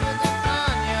on earth with an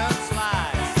onion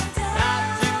slice.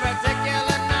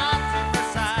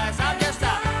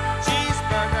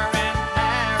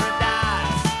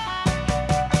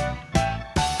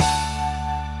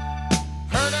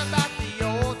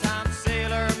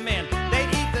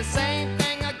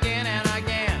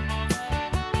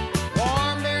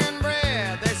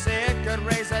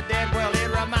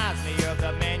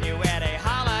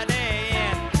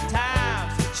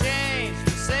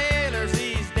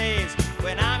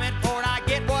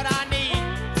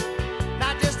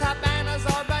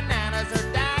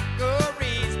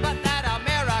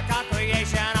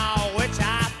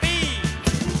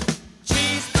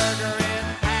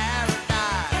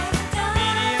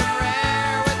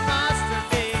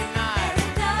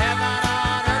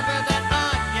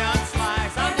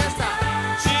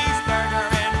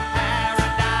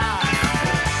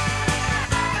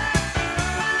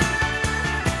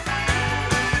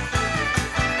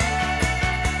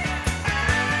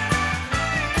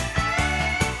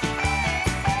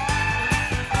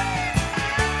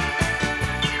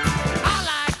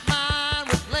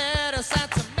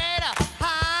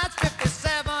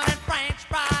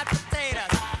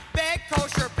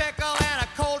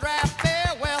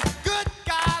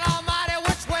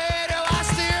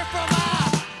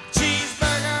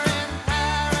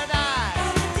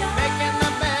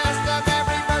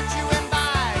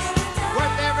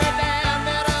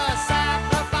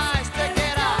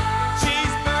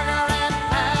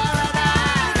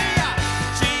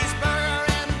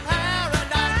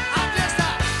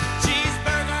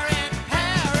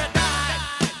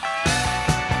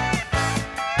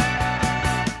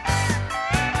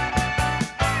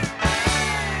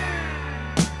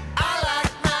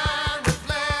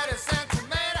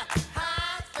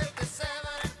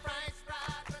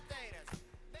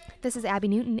 This is Abby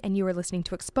Newton, and you are listening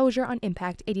to Exposure on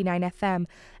Impact 89 FM.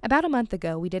 About a month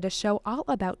ago, we did a show all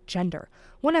about gender.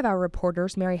 One of our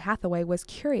reporters, Mary Hathaway, was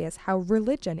curious how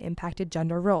religion impacted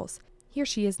gender roles. Here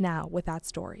she is now with that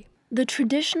story. The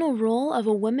traditional role of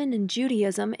a woman in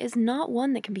Judaism is not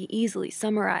one that can be easily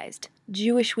summarized.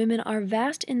 Jewish women are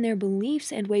vast in their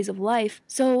beliefs and ways of life,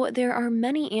 so there are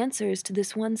many answers to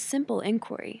this one simple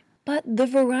inquiry. But the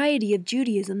variety of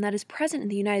Judaism that is present in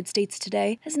the United States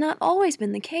today has not always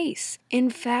been the case.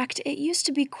 In fact, it used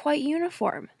to be quite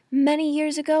uniform. Many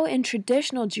years ago, in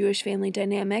traditional Jewish family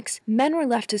dynamics, men were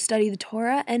left to study the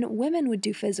Torah and women would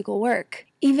do physical work.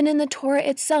 Even in the Torah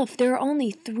itself, there are only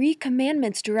 3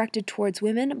 commandments directed towards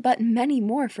women, but many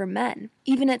more for men.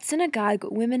 Even at synagogue,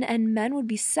 women and men would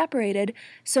be separated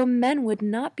so men would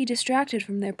not be distracted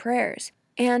from their prayers.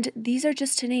 And these are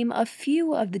just to name a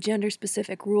few of the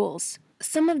gender-specific rules.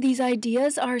 Some of these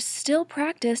ideas are still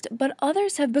practiced, but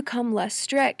others have become less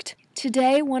strict.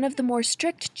 Today, one of the more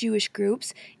strict Jewish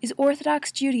groups is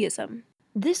Orthodox Judaism.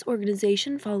 This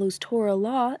organization follows Torah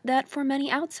law that, for many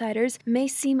outsiders, may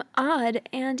seem odd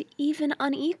and even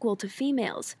unequal to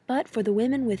females. But for the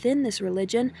women within this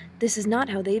religion, this is not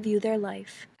how they view their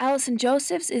life. Allison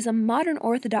Josephs is a modern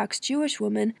Orthodox Jewish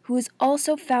woman who is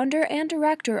also founder and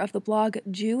director of the blog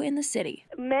Jew in the City.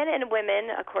 Men and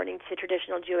women, according to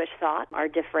traditional Jewish thought, are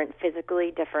different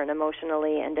physically, different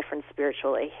emotionally, and different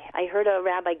spiritually. I heard a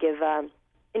rabbi give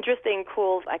interesting,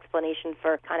 cool explanation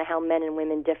for kind of how men and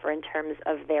women differ in terms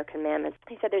of their commandments.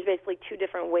 He said there's basically 2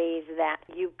 different ways that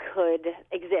you could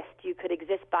exist. You could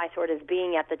exist by sort of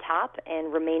being at the top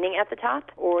and remaining at the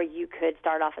top, or you could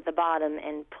start off at the bottom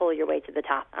and pull your way to the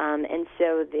top. And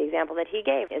so the example that he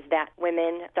gave is that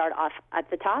women start off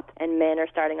at the top and men are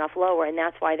starting off lower, and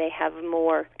that's why they have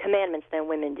more commandments than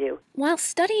women do. While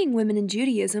studying women in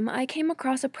Judaism, I came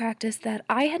across a practice that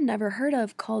I had never heard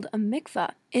of called a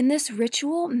mikvah. In this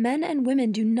ritual, men and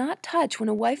women do not touch when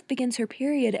a wife begins her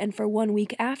period and for 1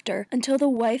 week after until the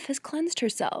wife has cleansed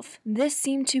herself. This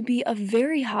seemed to be a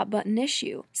very hot-button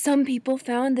issue. Some people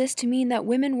found this to mean that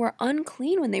women were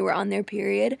unclean when they were on their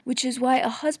period, which is why a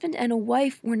husband and a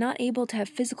wife were not able to have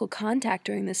physical contact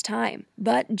during this time.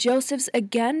 But Josephs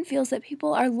again feels that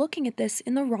people are looking at this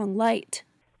in the wrong light.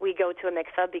 We go to a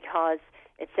mikvah because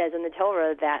it says in the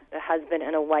Torah that a husband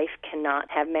and a wife cannot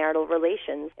have marital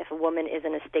relations if a woman is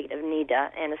in a state of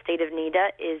nida. And a state of nida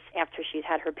is after she's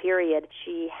had her period,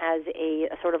 she has a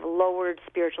sort of lowered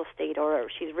spiritual state, or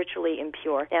she's ritually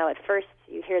impure. Now, at first,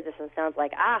 you hear this and it sounds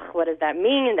like, what does that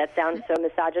mean? That sounds so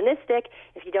misogynistic.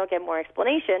 If you don't get more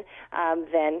explanation,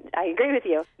 then I agree with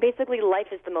you. Basically, life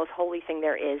is the most holy thing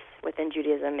there is within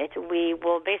Judaism. We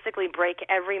will basically break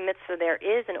every mitzvah there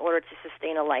is in order to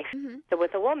sustain a life. So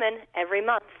with a woman, every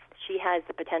month, she has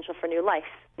the potential for new life.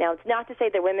 Now, it's not to say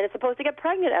that women are supposed to get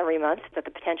pregnant every month, but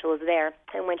the potential is there.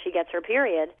 And when she gets her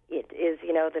period, it is,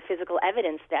 the physical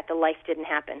evidence that the life didn't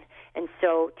happen. And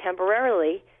so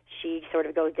temporarily, she sort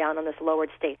of goes down on this lowered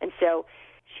state. And so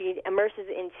she immerses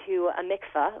into a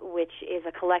mikvah, which is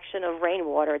a collection of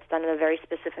rainwater. It's done in a very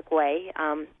specific way,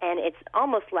 and it's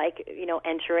almost like,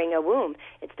 entering a womb.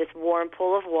 It's this warm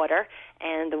pool of water,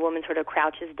 and the woman sort of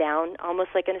crouches down, almost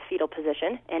like in a fetal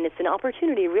position, and it's an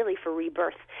opportunity, really, for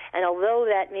rebirth. And although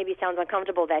that maybe sounds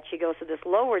uncomfortable that she goes to this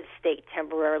lowered state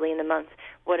temporarily in the month,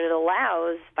 what it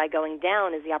allows, by going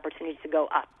down, is the opportunity to go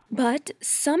up. But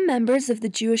some members of the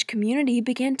Jewish community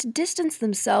began to distance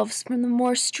themselves from the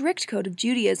more strict code of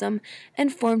Judaism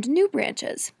and formed new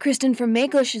branches. Kristen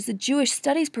Vermaglish is a Jewish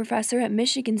studies professor at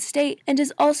Michigan State and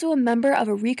is also a member of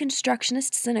a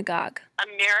Reconstructionist synagogue.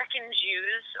 American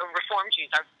Jews, or Reform Jews,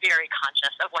 are very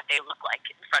conscious of what they look like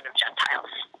in front of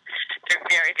Gentiles. They're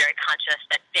very, very conscious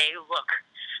that they look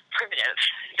primitive,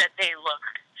 that they look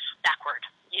backward.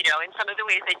 In some of the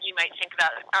ways that you might think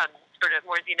about sort of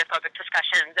more xenophobic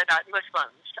discussions about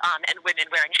Muslims and women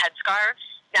wearing headscarves,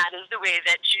 that is the way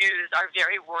that Jews are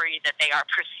very worried that they are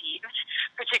perceived,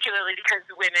 particularly because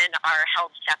women are held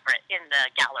separate in the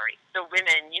gallery. So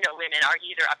women are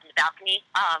either up in the balcony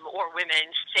or women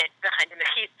sit behind the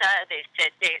mechitza.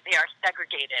 They are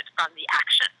segregated from the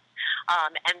action.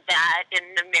 And that, in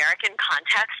an American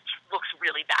context, looks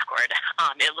really backward.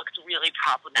 It looks really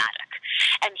problematic.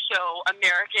 And so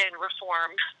American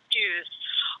Reform Jews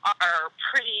are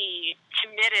pretty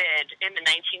committed in the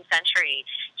 19th century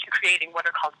to creating what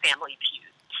are called family pews.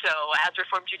 So as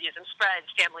Reform Judaism spreads,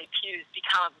 family pews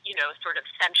become, sort of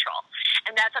central.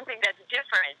 And that's something that's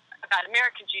different about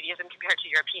American Judaism compared to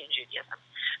European Judaism.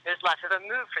 There's less of a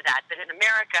move for that. But in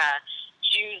America,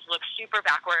 Jews look super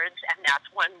backwards, and that's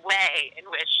one way in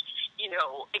which,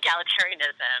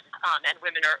 egalitarianism, and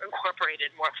women are incorporated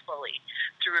more fully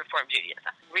through Reform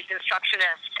Judaism.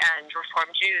 Reconstructionists and Reform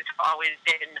Jews have always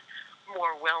been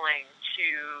more willing to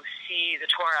see the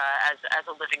Torah as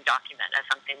a living document, as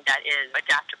something that is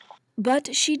adaptable.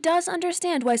 But she does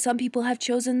understand why some people have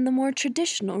chosen the more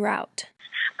traditional route.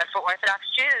 But for Orthodox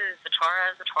Jews, the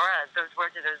Torah is the Torah, those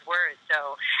words are those words.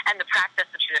 So, and the practice,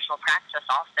 the traditional practice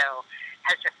also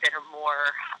has just been a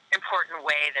more important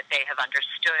way that they have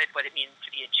understood what it means to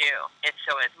be a Jew. It's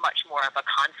much more of a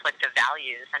conflict of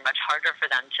values and much harder for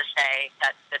them to say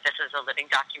that this is a living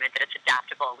document, that it's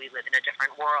adaptable. We live in a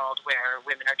different world where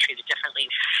women are treated differently.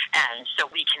 And so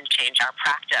we can change our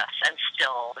practice and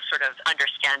still sort of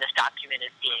understand this document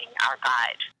as being our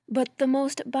guide. But the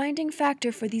most binding factor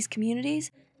for these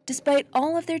communities, despite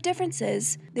all of their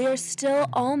differences, they are still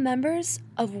all members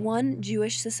of one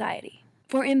Jewish society.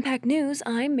 For Impact News,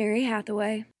 I'm Mary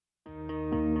Hathaway.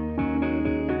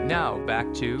 Now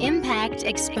back to Impact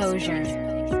Exposure.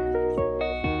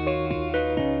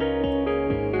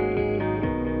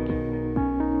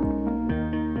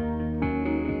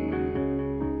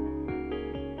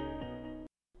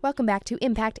 Welcome back to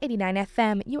Impact 89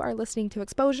 FM. You are listening to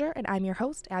Exposure, and I'm your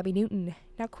host, Abby Newton.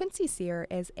 Now, Quincy Sear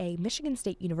is a Michigan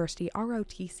State University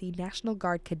ROTC National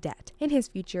Guard cadet. In his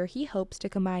future, he hopes to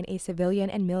combine a civilian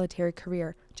and military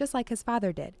career, just like his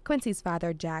father did. Quincy's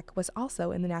father, Jack, was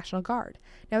also in the National Guard.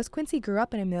 Now, as Quincy grew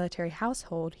up in a military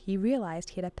household, he realized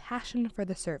he had a passion for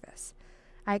the service.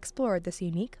 I explored this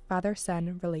unique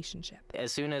father-son relationship.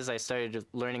 As soon as I started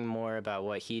learning more about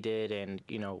what he did and,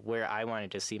 where I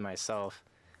wanted to see myself,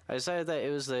 I decided that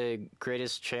it was the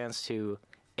greatest chance to,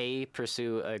 A,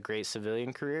 pursue a great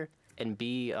civilian career, and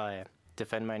B,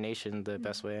 defend my nation the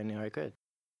best way I knew I could.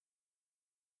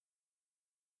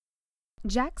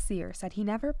 Jack Sear said he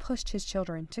never pushed his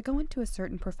children to go into a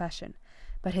certain profession,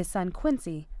 but his son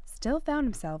Quincy still found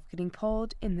himself getting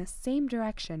pulled in the same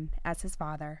direction as his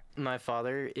father. My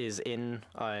father is in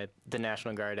the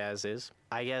National Guard as is.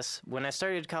 I guess when I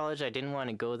started college, I didn't want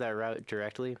to go that route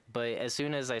directly, but as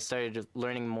soon as I started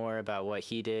learning more about what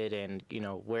he did and,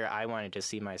 where I wanted to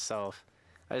see myself,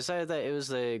 I decided that it was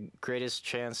the greatest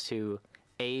chance to,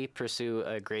 A, pursue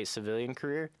a great civilian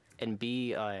career, and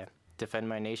B, defend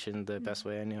my nation the best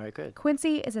way I knew I could.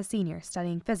 Quincy is a senior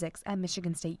studying physics at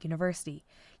Michigan State University.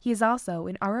 He is also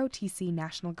an ROTC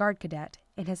National Guard cadet,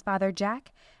 and his father,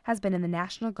 Jack, has been in the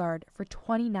National Guard for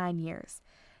 29 years.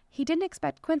 He didn't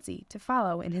expect Quincy to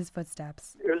follow in his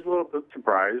footsteps. It was a little bit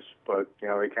surprised, but,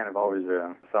 we kind of always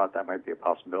thought that might be a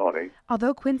possibility.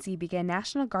 Although Quincy began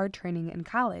National Guard training in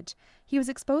college, he was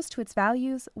exposed to its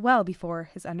values well before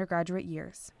his undergraduate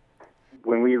years.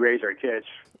 When we raised our kids,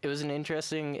 it was an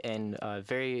interesting and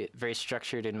very, very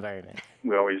structured environment.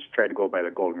 We always tried to go by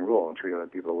the golden rule and treat other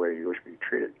people the way you wish to be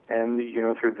treated. And,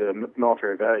 through the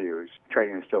military values, try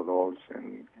to instill those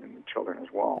in the children as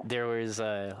well. There was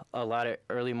a lot of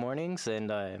early mornings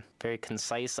and very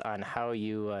concise on how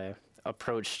you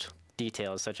approached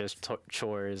details such as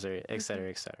chores or et cetera,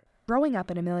 et cetera. Growing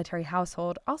up in a military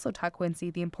household also taught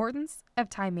Quincy the importance of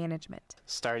time management.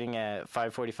 Starting at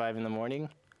 5:45 in the morning,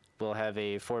 we'll have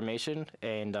a formation,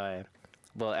 and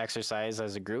we'll exercise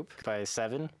as a group by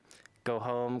 7, go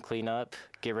home, clean up,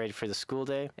 get ready for the school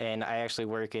day. And I actually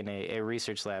work in a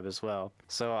research lab as well.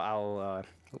 So I'll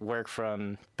work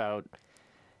from about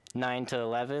 9 to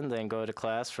 11, then go to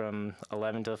class from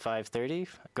 11 to 5:30,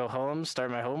 go home, start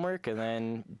my homework, and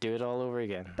then do it all over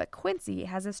again. But Quincy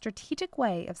has a strategic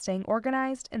way of staying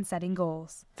organized and setting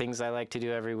goals. Things I like to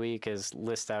do every week is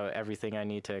list out everything I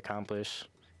need to accomplish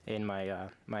in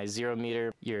my 0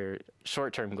 meter, your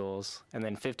short-term goals, and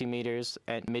then 50 meters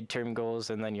at midterm goals,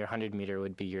 and then your 100 meter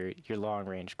would be your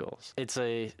long-range goals. It's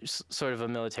a sort of a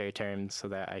military term so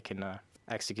that I can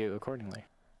execute accordingly.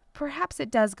 Perhaps it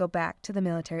does go back to the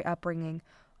military upbringing,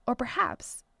 or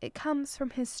perhaps it comes from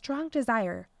his strong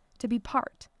desire to be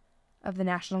part of the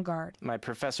National Guard. My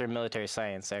professor of military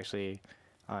science actually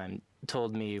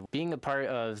told me being a part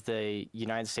of the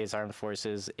United States Armed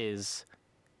Forces is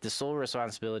the sole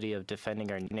responsibility of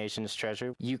defending our nation's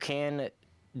treasure. You can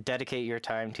dedicate your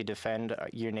time to defend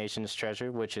your nation's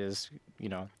treasure, which is,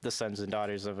 the sons and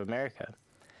daughters of America.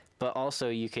 But also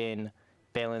you can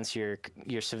balance your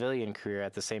civilian career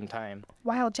at the same time.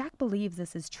 While Jack believes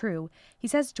this is true, he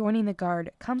says joining the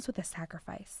Guard comes with a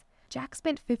sacrifice. Jack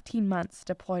spent 15 months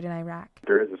deployed in Iraq.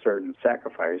 There is a certain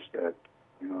sacrifice that,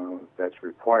 that's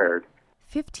required.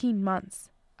 15 months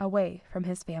away from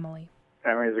his family.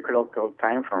 I mean, it's a critical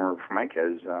time for my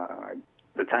kids.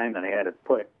 The time that I had to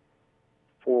put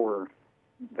for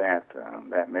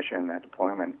that mission, that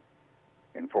deployment,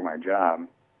 and for my job,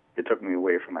 it took me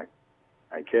away from my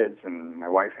my kids and my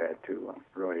wife had to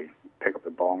really pick up the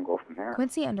ball and go from there.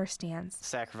 Quincy understands.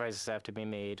 Sacrifices have to be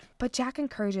made. But Jack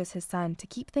encourages his son to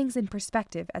keep things in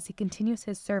perspective as he continues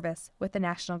his service with the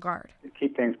National Guard.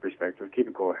 Keep things in perspective, keep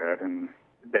it go ahead, and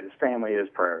that his family is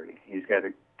priority. He's got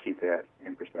to keep that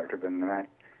in perspective and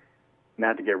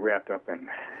not to get wrapped up in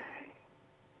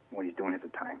what he's doing at the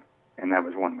time. And that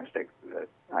was one mistake that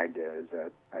I did, is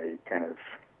that I kind of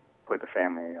put the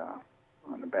family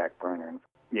on the back burner.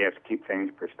 You have to keep things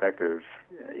in perspective,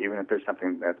 even if there's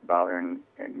something that's bothering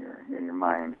in your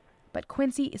mind. But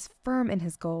Quincy is firm in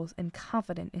his goals and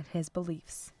confident in his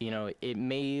beliefs. You know, it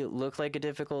may look like a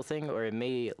difficult thing, or it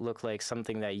may look like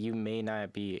something that you may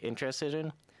not be interested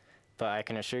in, but I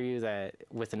can assure you that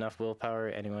with enough willpower,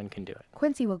 anyone can do it.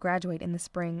 Quincy will graduate in the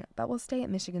spring, but will stay at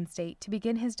Michigan State to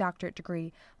begin his doctorate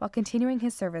degree while continuing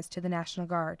his service to the National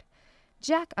Guard.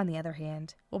 Jack, on the other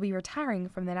hand, will be retiring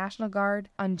from the National Guard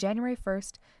on January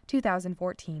 1st,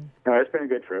 2014. No, it's been a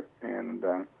good trip, and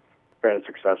I've had a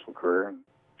successful career.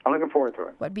 I'm looking forward to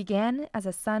it. What began as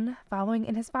a son following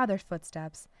in his father's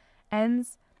footsteps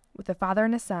ends with a father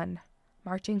and a son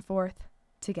marching forth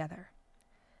together.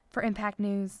 For Impact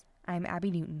News, I'm Abby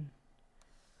Newton.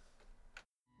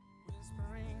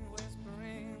 Whispering,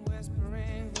 whispering,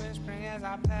 whispering as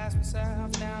I pass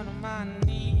myself down on my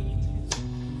knees.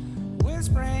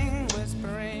 Whispering,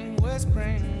 whispering,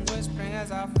 whispering, whispering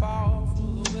as I fall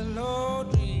through the willow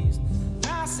trees. And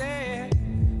I said,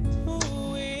 who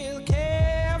will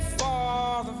care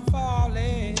for the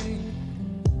falling?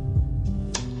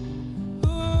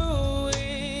 Who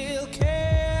will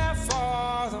care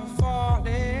for the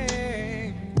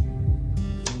falling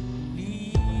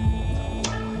leaves?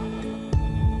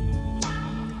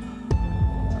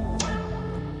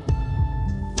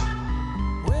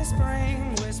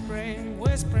 Whispering, whispering,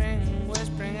 whispering,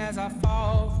 whispering as I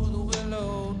fall through the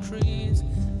willow trees.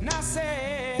 And I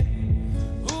said,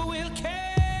 who will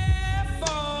care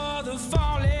for the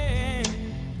falling?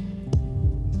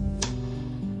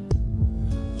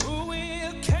 Who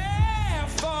will care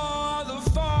for the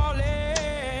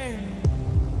falling?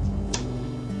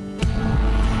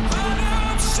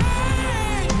 Autumn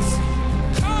shades,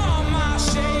 calm my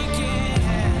shaking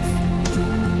hand.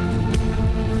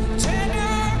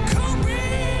 Tender cool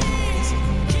breeze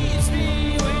keeps me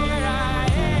where I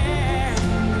am.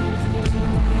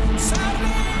 Softly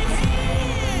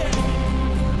here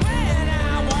when I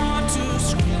want to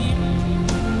scream.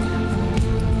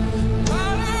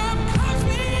 Autumn calms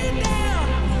me down,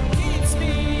 keeps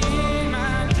me in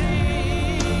my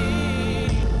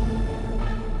dream.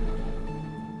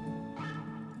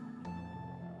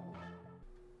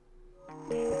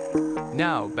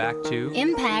 Now back to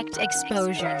Impact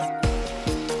Exposure.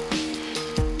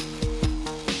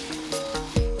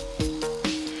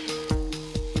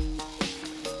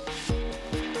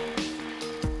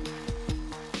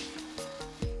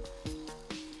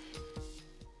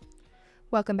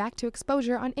 Welcome back to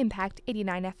Exposure on Impact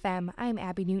 89 FM. I'm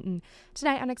Abby Newton.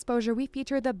 Tonight on Exposure, we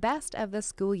feature the best of the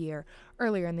school year.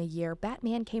 Earlier in the year,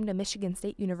 Batman came to Michigan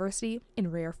State University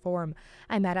in rare form.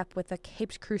 I met up with the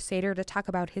Caped Crusader to talk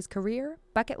about his career,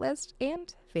 bucket list,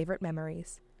 and favorite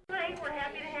memories. Hi, we're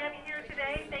happy to have you here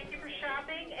today. Thank you for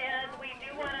shopping, and we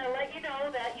do want to let you know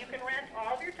that you can rent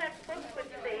all of your textbooks, which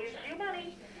saves you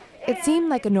money. It seemed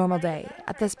like a normal day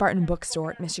at the Spartan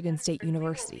Bookstore at Michigan State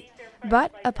University.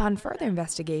 But upon further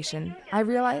investigation, I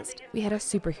realized we had a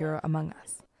superhero among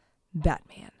us,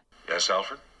 Batman. Yes,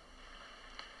 Alfred?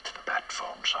 The bat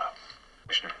phone, sir.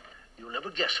 Commissioner. You'll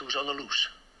never guess who's on the loose.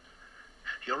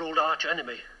 Your old arch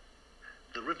enemy,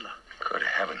 the Riddler. Good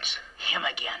heavens. Him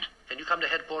again. Can you come to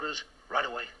headquarters right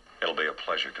away? It'll be a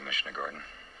pleasure, Commissioner Gordon.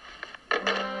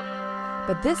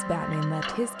 But this Batman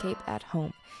left his cape at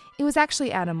home. It was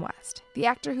actually Adam West, the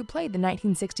actor who played the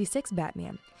 1966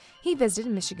 Batman. He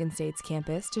visited Michigan State's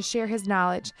campus to share his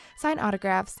knowledge, sign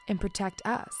autographs, and protect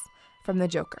us from the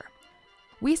Joker.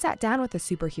 We sat down with the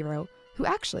superhero, who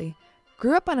actually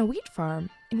grew up on a wheat farm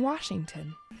in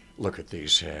Washington. Look at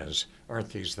these hands. Aren't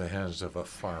these the hands of a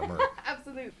farmer?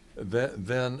 Absolutely.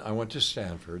 Then I went to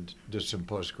Stanford, did some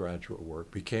postgraduate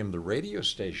work, became the radio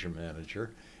station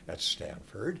manager at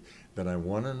Stanford. Then I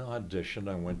won an audition.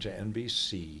 I went to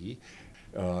NBC.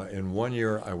 In 1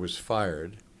 year, I was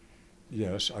fired.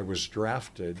 Yes, I was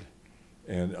drafted,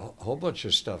 and a whole bunch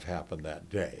of stuff happened that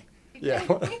day. Yeah,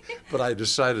 but I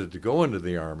decided to go into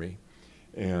the Army,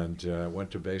 and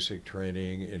went to basic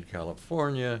training in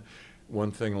California.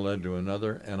 One thing led to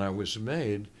another, and I was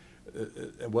made,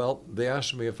 they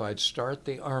asked me if I'd start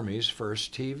the Army's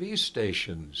first TV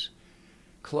stations,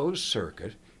 closed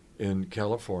circuit in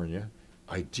California.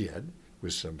 I did,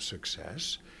 with some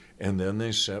success. And then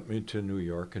they sent me to New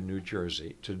York and New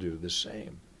Jersey to do the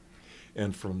same.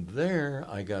 And from there,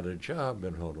 I got a job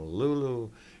in Honolulu,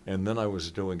 and then I was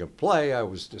doing a play. I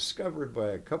was discovered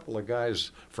by a couple of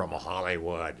guys from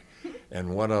Hollywood,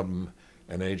 and one of them,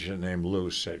 an agent named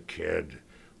Lou, said, "Kid,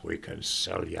 we can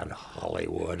sell you in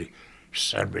Hollywood.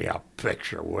 Send me a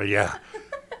picture, will you,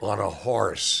 on a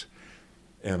horse?"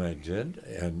 And I did,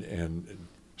 and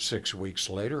 6 weeks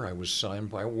later, I was signed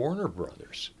by Warner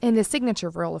Brothers. In his signature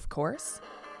role, of course.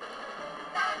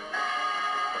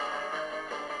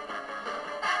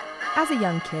 As a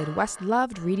young kid, West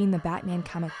loved reading the Batman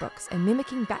comic books and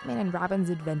mimicking Batman and Robin's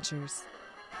adventures.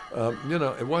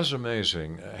 It was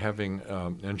amazing having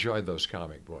enjoyed those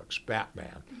comic books,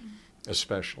 Batman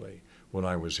especially, when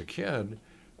I was a kid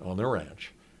on the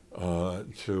ranch,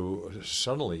 to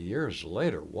suddenly years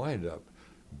later wind up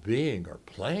being or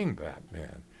playing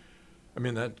Batman. I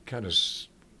mean, that kind of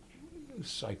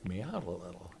psyched me out a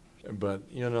little. But,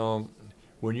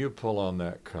 when you pull on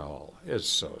that cowl, it's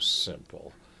so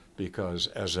simple. Because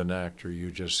as an actor,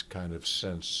 you just kind of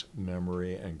sense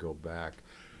memory and go back.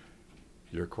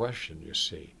 Your question, you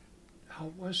see,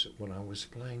 how was it when I was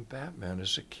playing Batman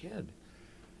as a kid?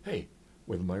 Hey,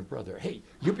 with my brother, hey,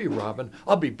 you be Robin,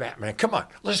 I'll be Batman. Come on,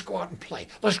 let's go out and play.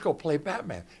 Let's go play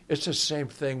Batman. It's the same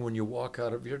thing when you walk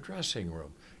out of your dressing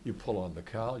room. You pull on the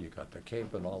cowl, you got the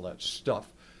cape and all that stuff,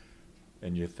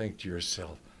 and you think to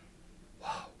yourself,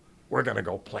 wow, we're going to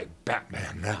go play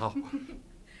Batman now.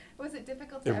 Was it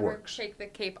difficult to ever take the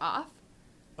cape off?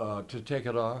 To take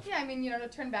it off? Yeah, I mean, to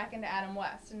turn back into Adam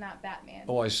West and not Batman.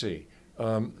 Oh, I see.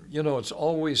 It's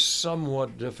always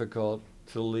somewhat difficult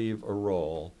to leave a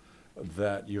role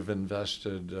that you've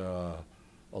invested a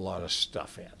lot of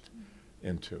stuff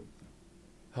into.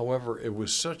 However, it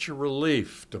was such a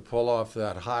relief to pull off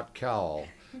that hot cowl,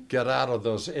 get out of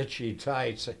those itchy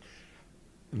tights.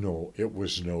 No, it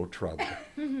was no trouble,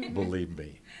 believe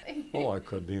me. Oh, I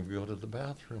couldn't even go to the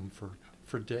bathroom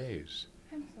for days.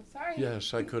 I'm so sorry.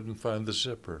 Yes, I couldn't find the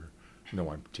zipper. No,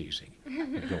 I'm teasing.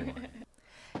 Go on.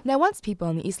 Now, once people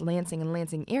in the East Lansing and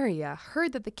Lansing area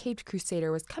heard that the Caped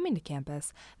Crusader was coming to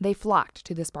campus, they flocked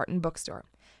to the Spartan bookstore.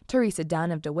 Teresa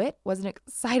Dunn of DeWitt was an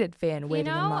excited fan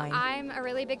waiting in line. I'm a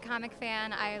really big comic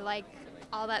fan. I like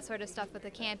all that sort of stuff with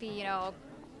the campy,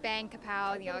 bang,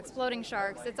 kapow, exploding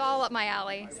sharks. It's all up my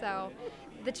alley. So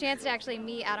the chance to actually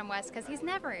meet Adam West, because he's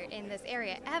never in this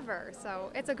area ever.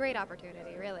 So it's a great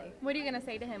opportunity, really. What are you going to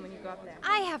say to him when you go up there?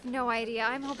 I have no idea.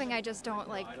 I'm hoping I just don't,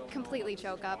 completely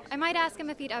choke up. I might ask him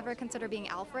if he'd ever consider being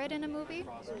Alfred in a movie.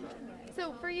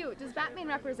 So for you, does Batman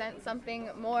represent something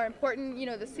more important,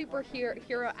 the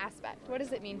superhero aspect? What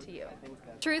does it mean to you?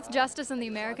 Truth, justice, and the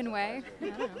American way. I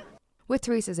don't know. With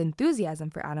Teresa's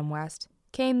enthusiasm for Adam West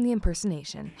came the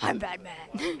impersonation. I'm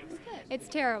Batman. It's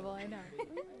terrible, I know.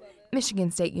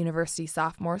 Michigan State University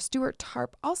sophomore Stuart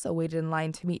Tarp also waited in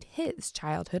line to meet his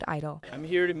childhood idol. I'm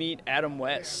here to meet Adam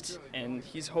West, and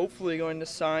he's hopefully going to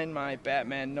sign my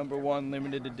Batman #1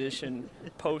 limited edition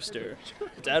poster.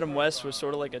 Adam West was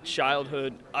sort of like a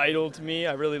childhood idol to me.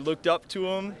 I really looked up to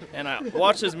him, and I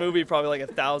watched his movie probably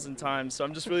 1,000 times, so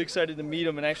I'm just really excited to meet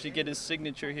him and actually get his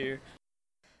signature here.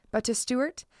 But to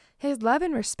Stuart, his love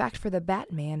and respect for the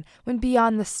Batman went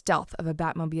beyond the stealth of a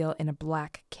Batmobile in a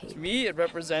black cape. To me, it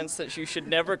represents that you should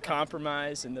never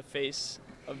compromise in the face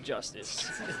of justice.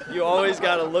 You always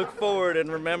got to look forward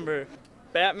and remember,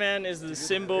 Batman is the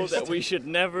symbol that we should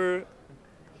never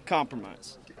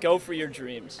compromise. Go for your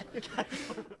dreams.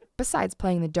 Besides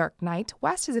playing the Dark Knight,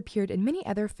 West has appeared in many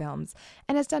other films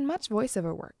and has done much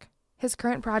voiceover work. His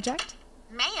current project?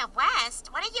 Mayor West,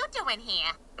 what are you doing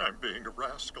here? I'm being a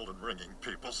rascal and ringing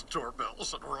people's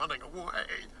doorbells and running away.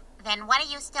 Then what are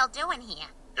you still doing here?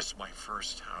 It's my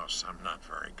first house. I'm not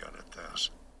very good at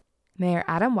this. Mayor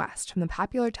Adam West from the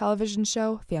popular television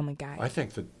show Family Guy. I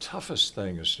think the toughest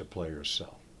thing is to play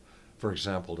yourself. For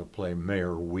example, to play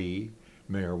Mayor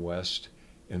West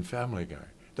in Family Guy.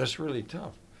 That's really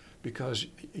tough because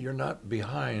you're not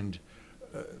behind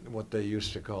what they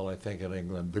used to call, I think in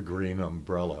England, the green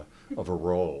umbrella of a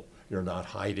role. You're not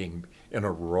hiding in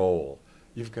a role.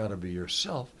 You've got to be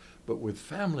yourself. But with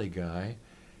Family Guy,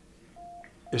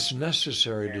 it's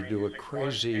necessary to do a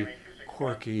crazy,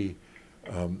 quirky,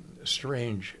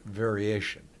 strange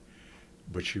variation.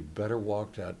 But you better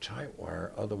walk that tight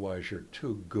wire, otherwise you're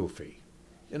too goofy.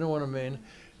 You know what I mean?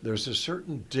 There's a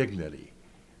certain dignity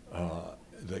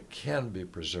that can be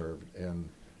preserved in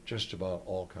just about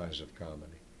all kinds of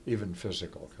comedy, even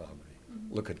physical comedy.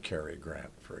 Look at Cary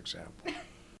Grant, for example.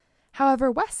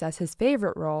 However, West says his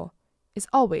favorite role is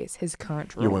always his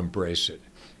current role. You embrace it,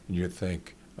 and you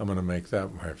think, I'm going to make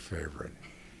that my favorite,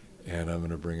 and I'm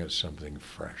going to bring it something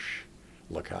fresh,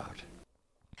 look out.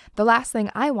 The last thing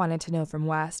I wanted to know from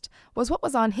West was what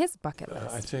was on his bucket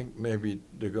list. I think maybe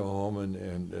to go home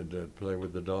and play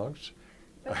with the dogs.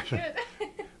 That's good.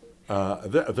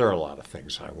 There are a lot of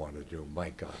things I want to do. My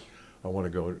God, I want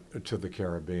to go to the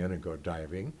Caribbean and go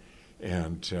diving,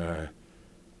 and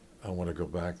I want to go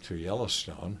back to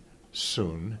Yellowstone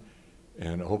soon,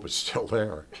 and I hope it's still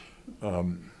there.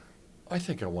 I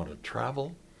think I want to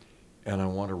travel, and I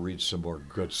want to read some more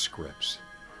good scripts.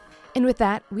 And with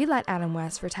that, we let Adam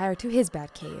West retire to his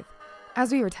bat cave,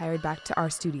 as we retired back to our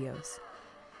studios.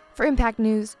 For Impact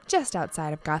News, just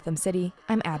outside of Gotham City,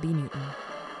 I'm Abby Newton.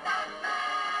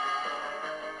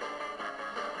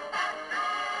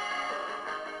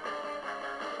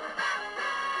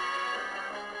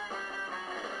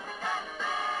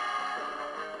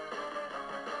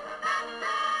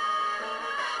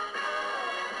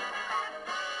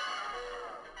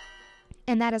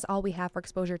 And that is all we have for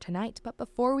Exposure tonight. But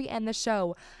before we end the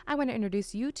show, I want to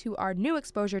introduce you to our new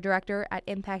Exposure Director at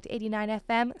Impact 89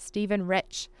 FM, Stephen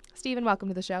Rich. Stephen, welcome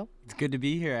to the show. It's good to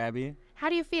be here, Abby. How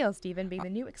do you feel, Stephen, being the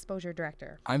new Exposure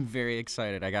Director? I'm very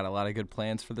excited. I got a lot of good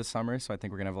plans for the summer, so I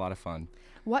think we're going to have a lot of fun.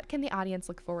 What can the audience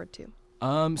look forward to?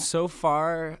 So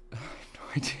far, I have no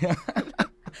idea.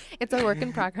 It's a work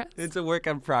in progress. It's a work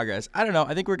in progress. I don't know.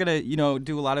 I think we're going to,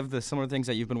 do a lot of the similar things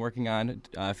that you've been working on,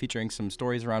 featuring some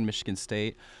stories around Michigan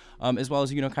State, as well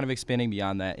as, kind of expanding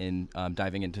beyond that and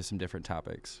diving into some different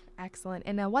topics. Excellent.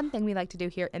 And one thing we like to do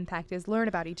here at Impact is learn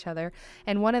about each other.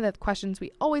 And one of the questions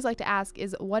we always like to ask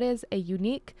is, what is a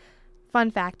unique,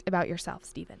 fun fact about yourself,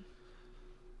 Stephen?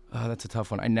 Oh, that's a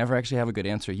tough one. I never actually have a good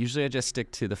answer. Usually I just stick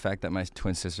to the fact that my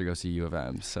twin sister goes to U of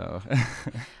M, so.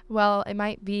 Well, it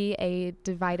might be a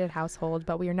divided household,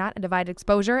 but we are not a divided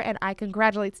Exposure, and I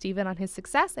congratulate Stephen on his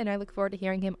success, and I look forward to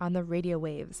hearing him on the radio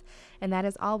waves. And that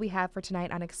is all we have for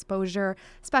tonight on Exposure.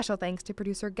 Special thanks to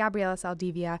producer Gabriela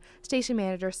Saldivia, station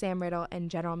manager Sam Riddle, and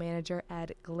general manager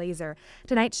Ed Glazer.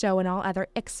 Tonight's show and all other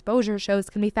Exposure shows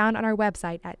can be found on our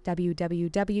website at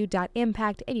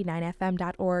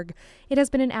www.impact89fm.org. It has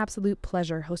been an absolute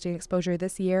pleasure hosting Exposure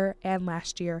this year and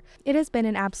last year.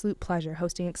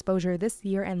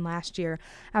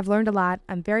 I've learned a lot.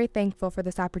 I'm very thankful for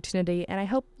this opportunity, and I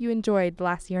hope you enjoyed the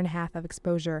last year and a half of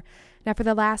Exposure. Now, for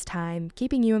the last time,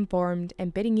 keeping you informed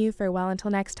and bidding you farewell until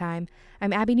next time,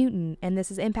 I'm Abby Newton, and this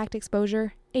is Impact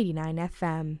Exposure 89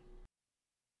 FM.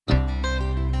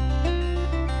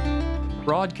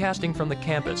 Broadcasting from the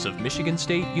campus of Michigan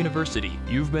State University,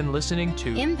 you've been listening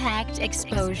to Impact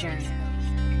Exposure.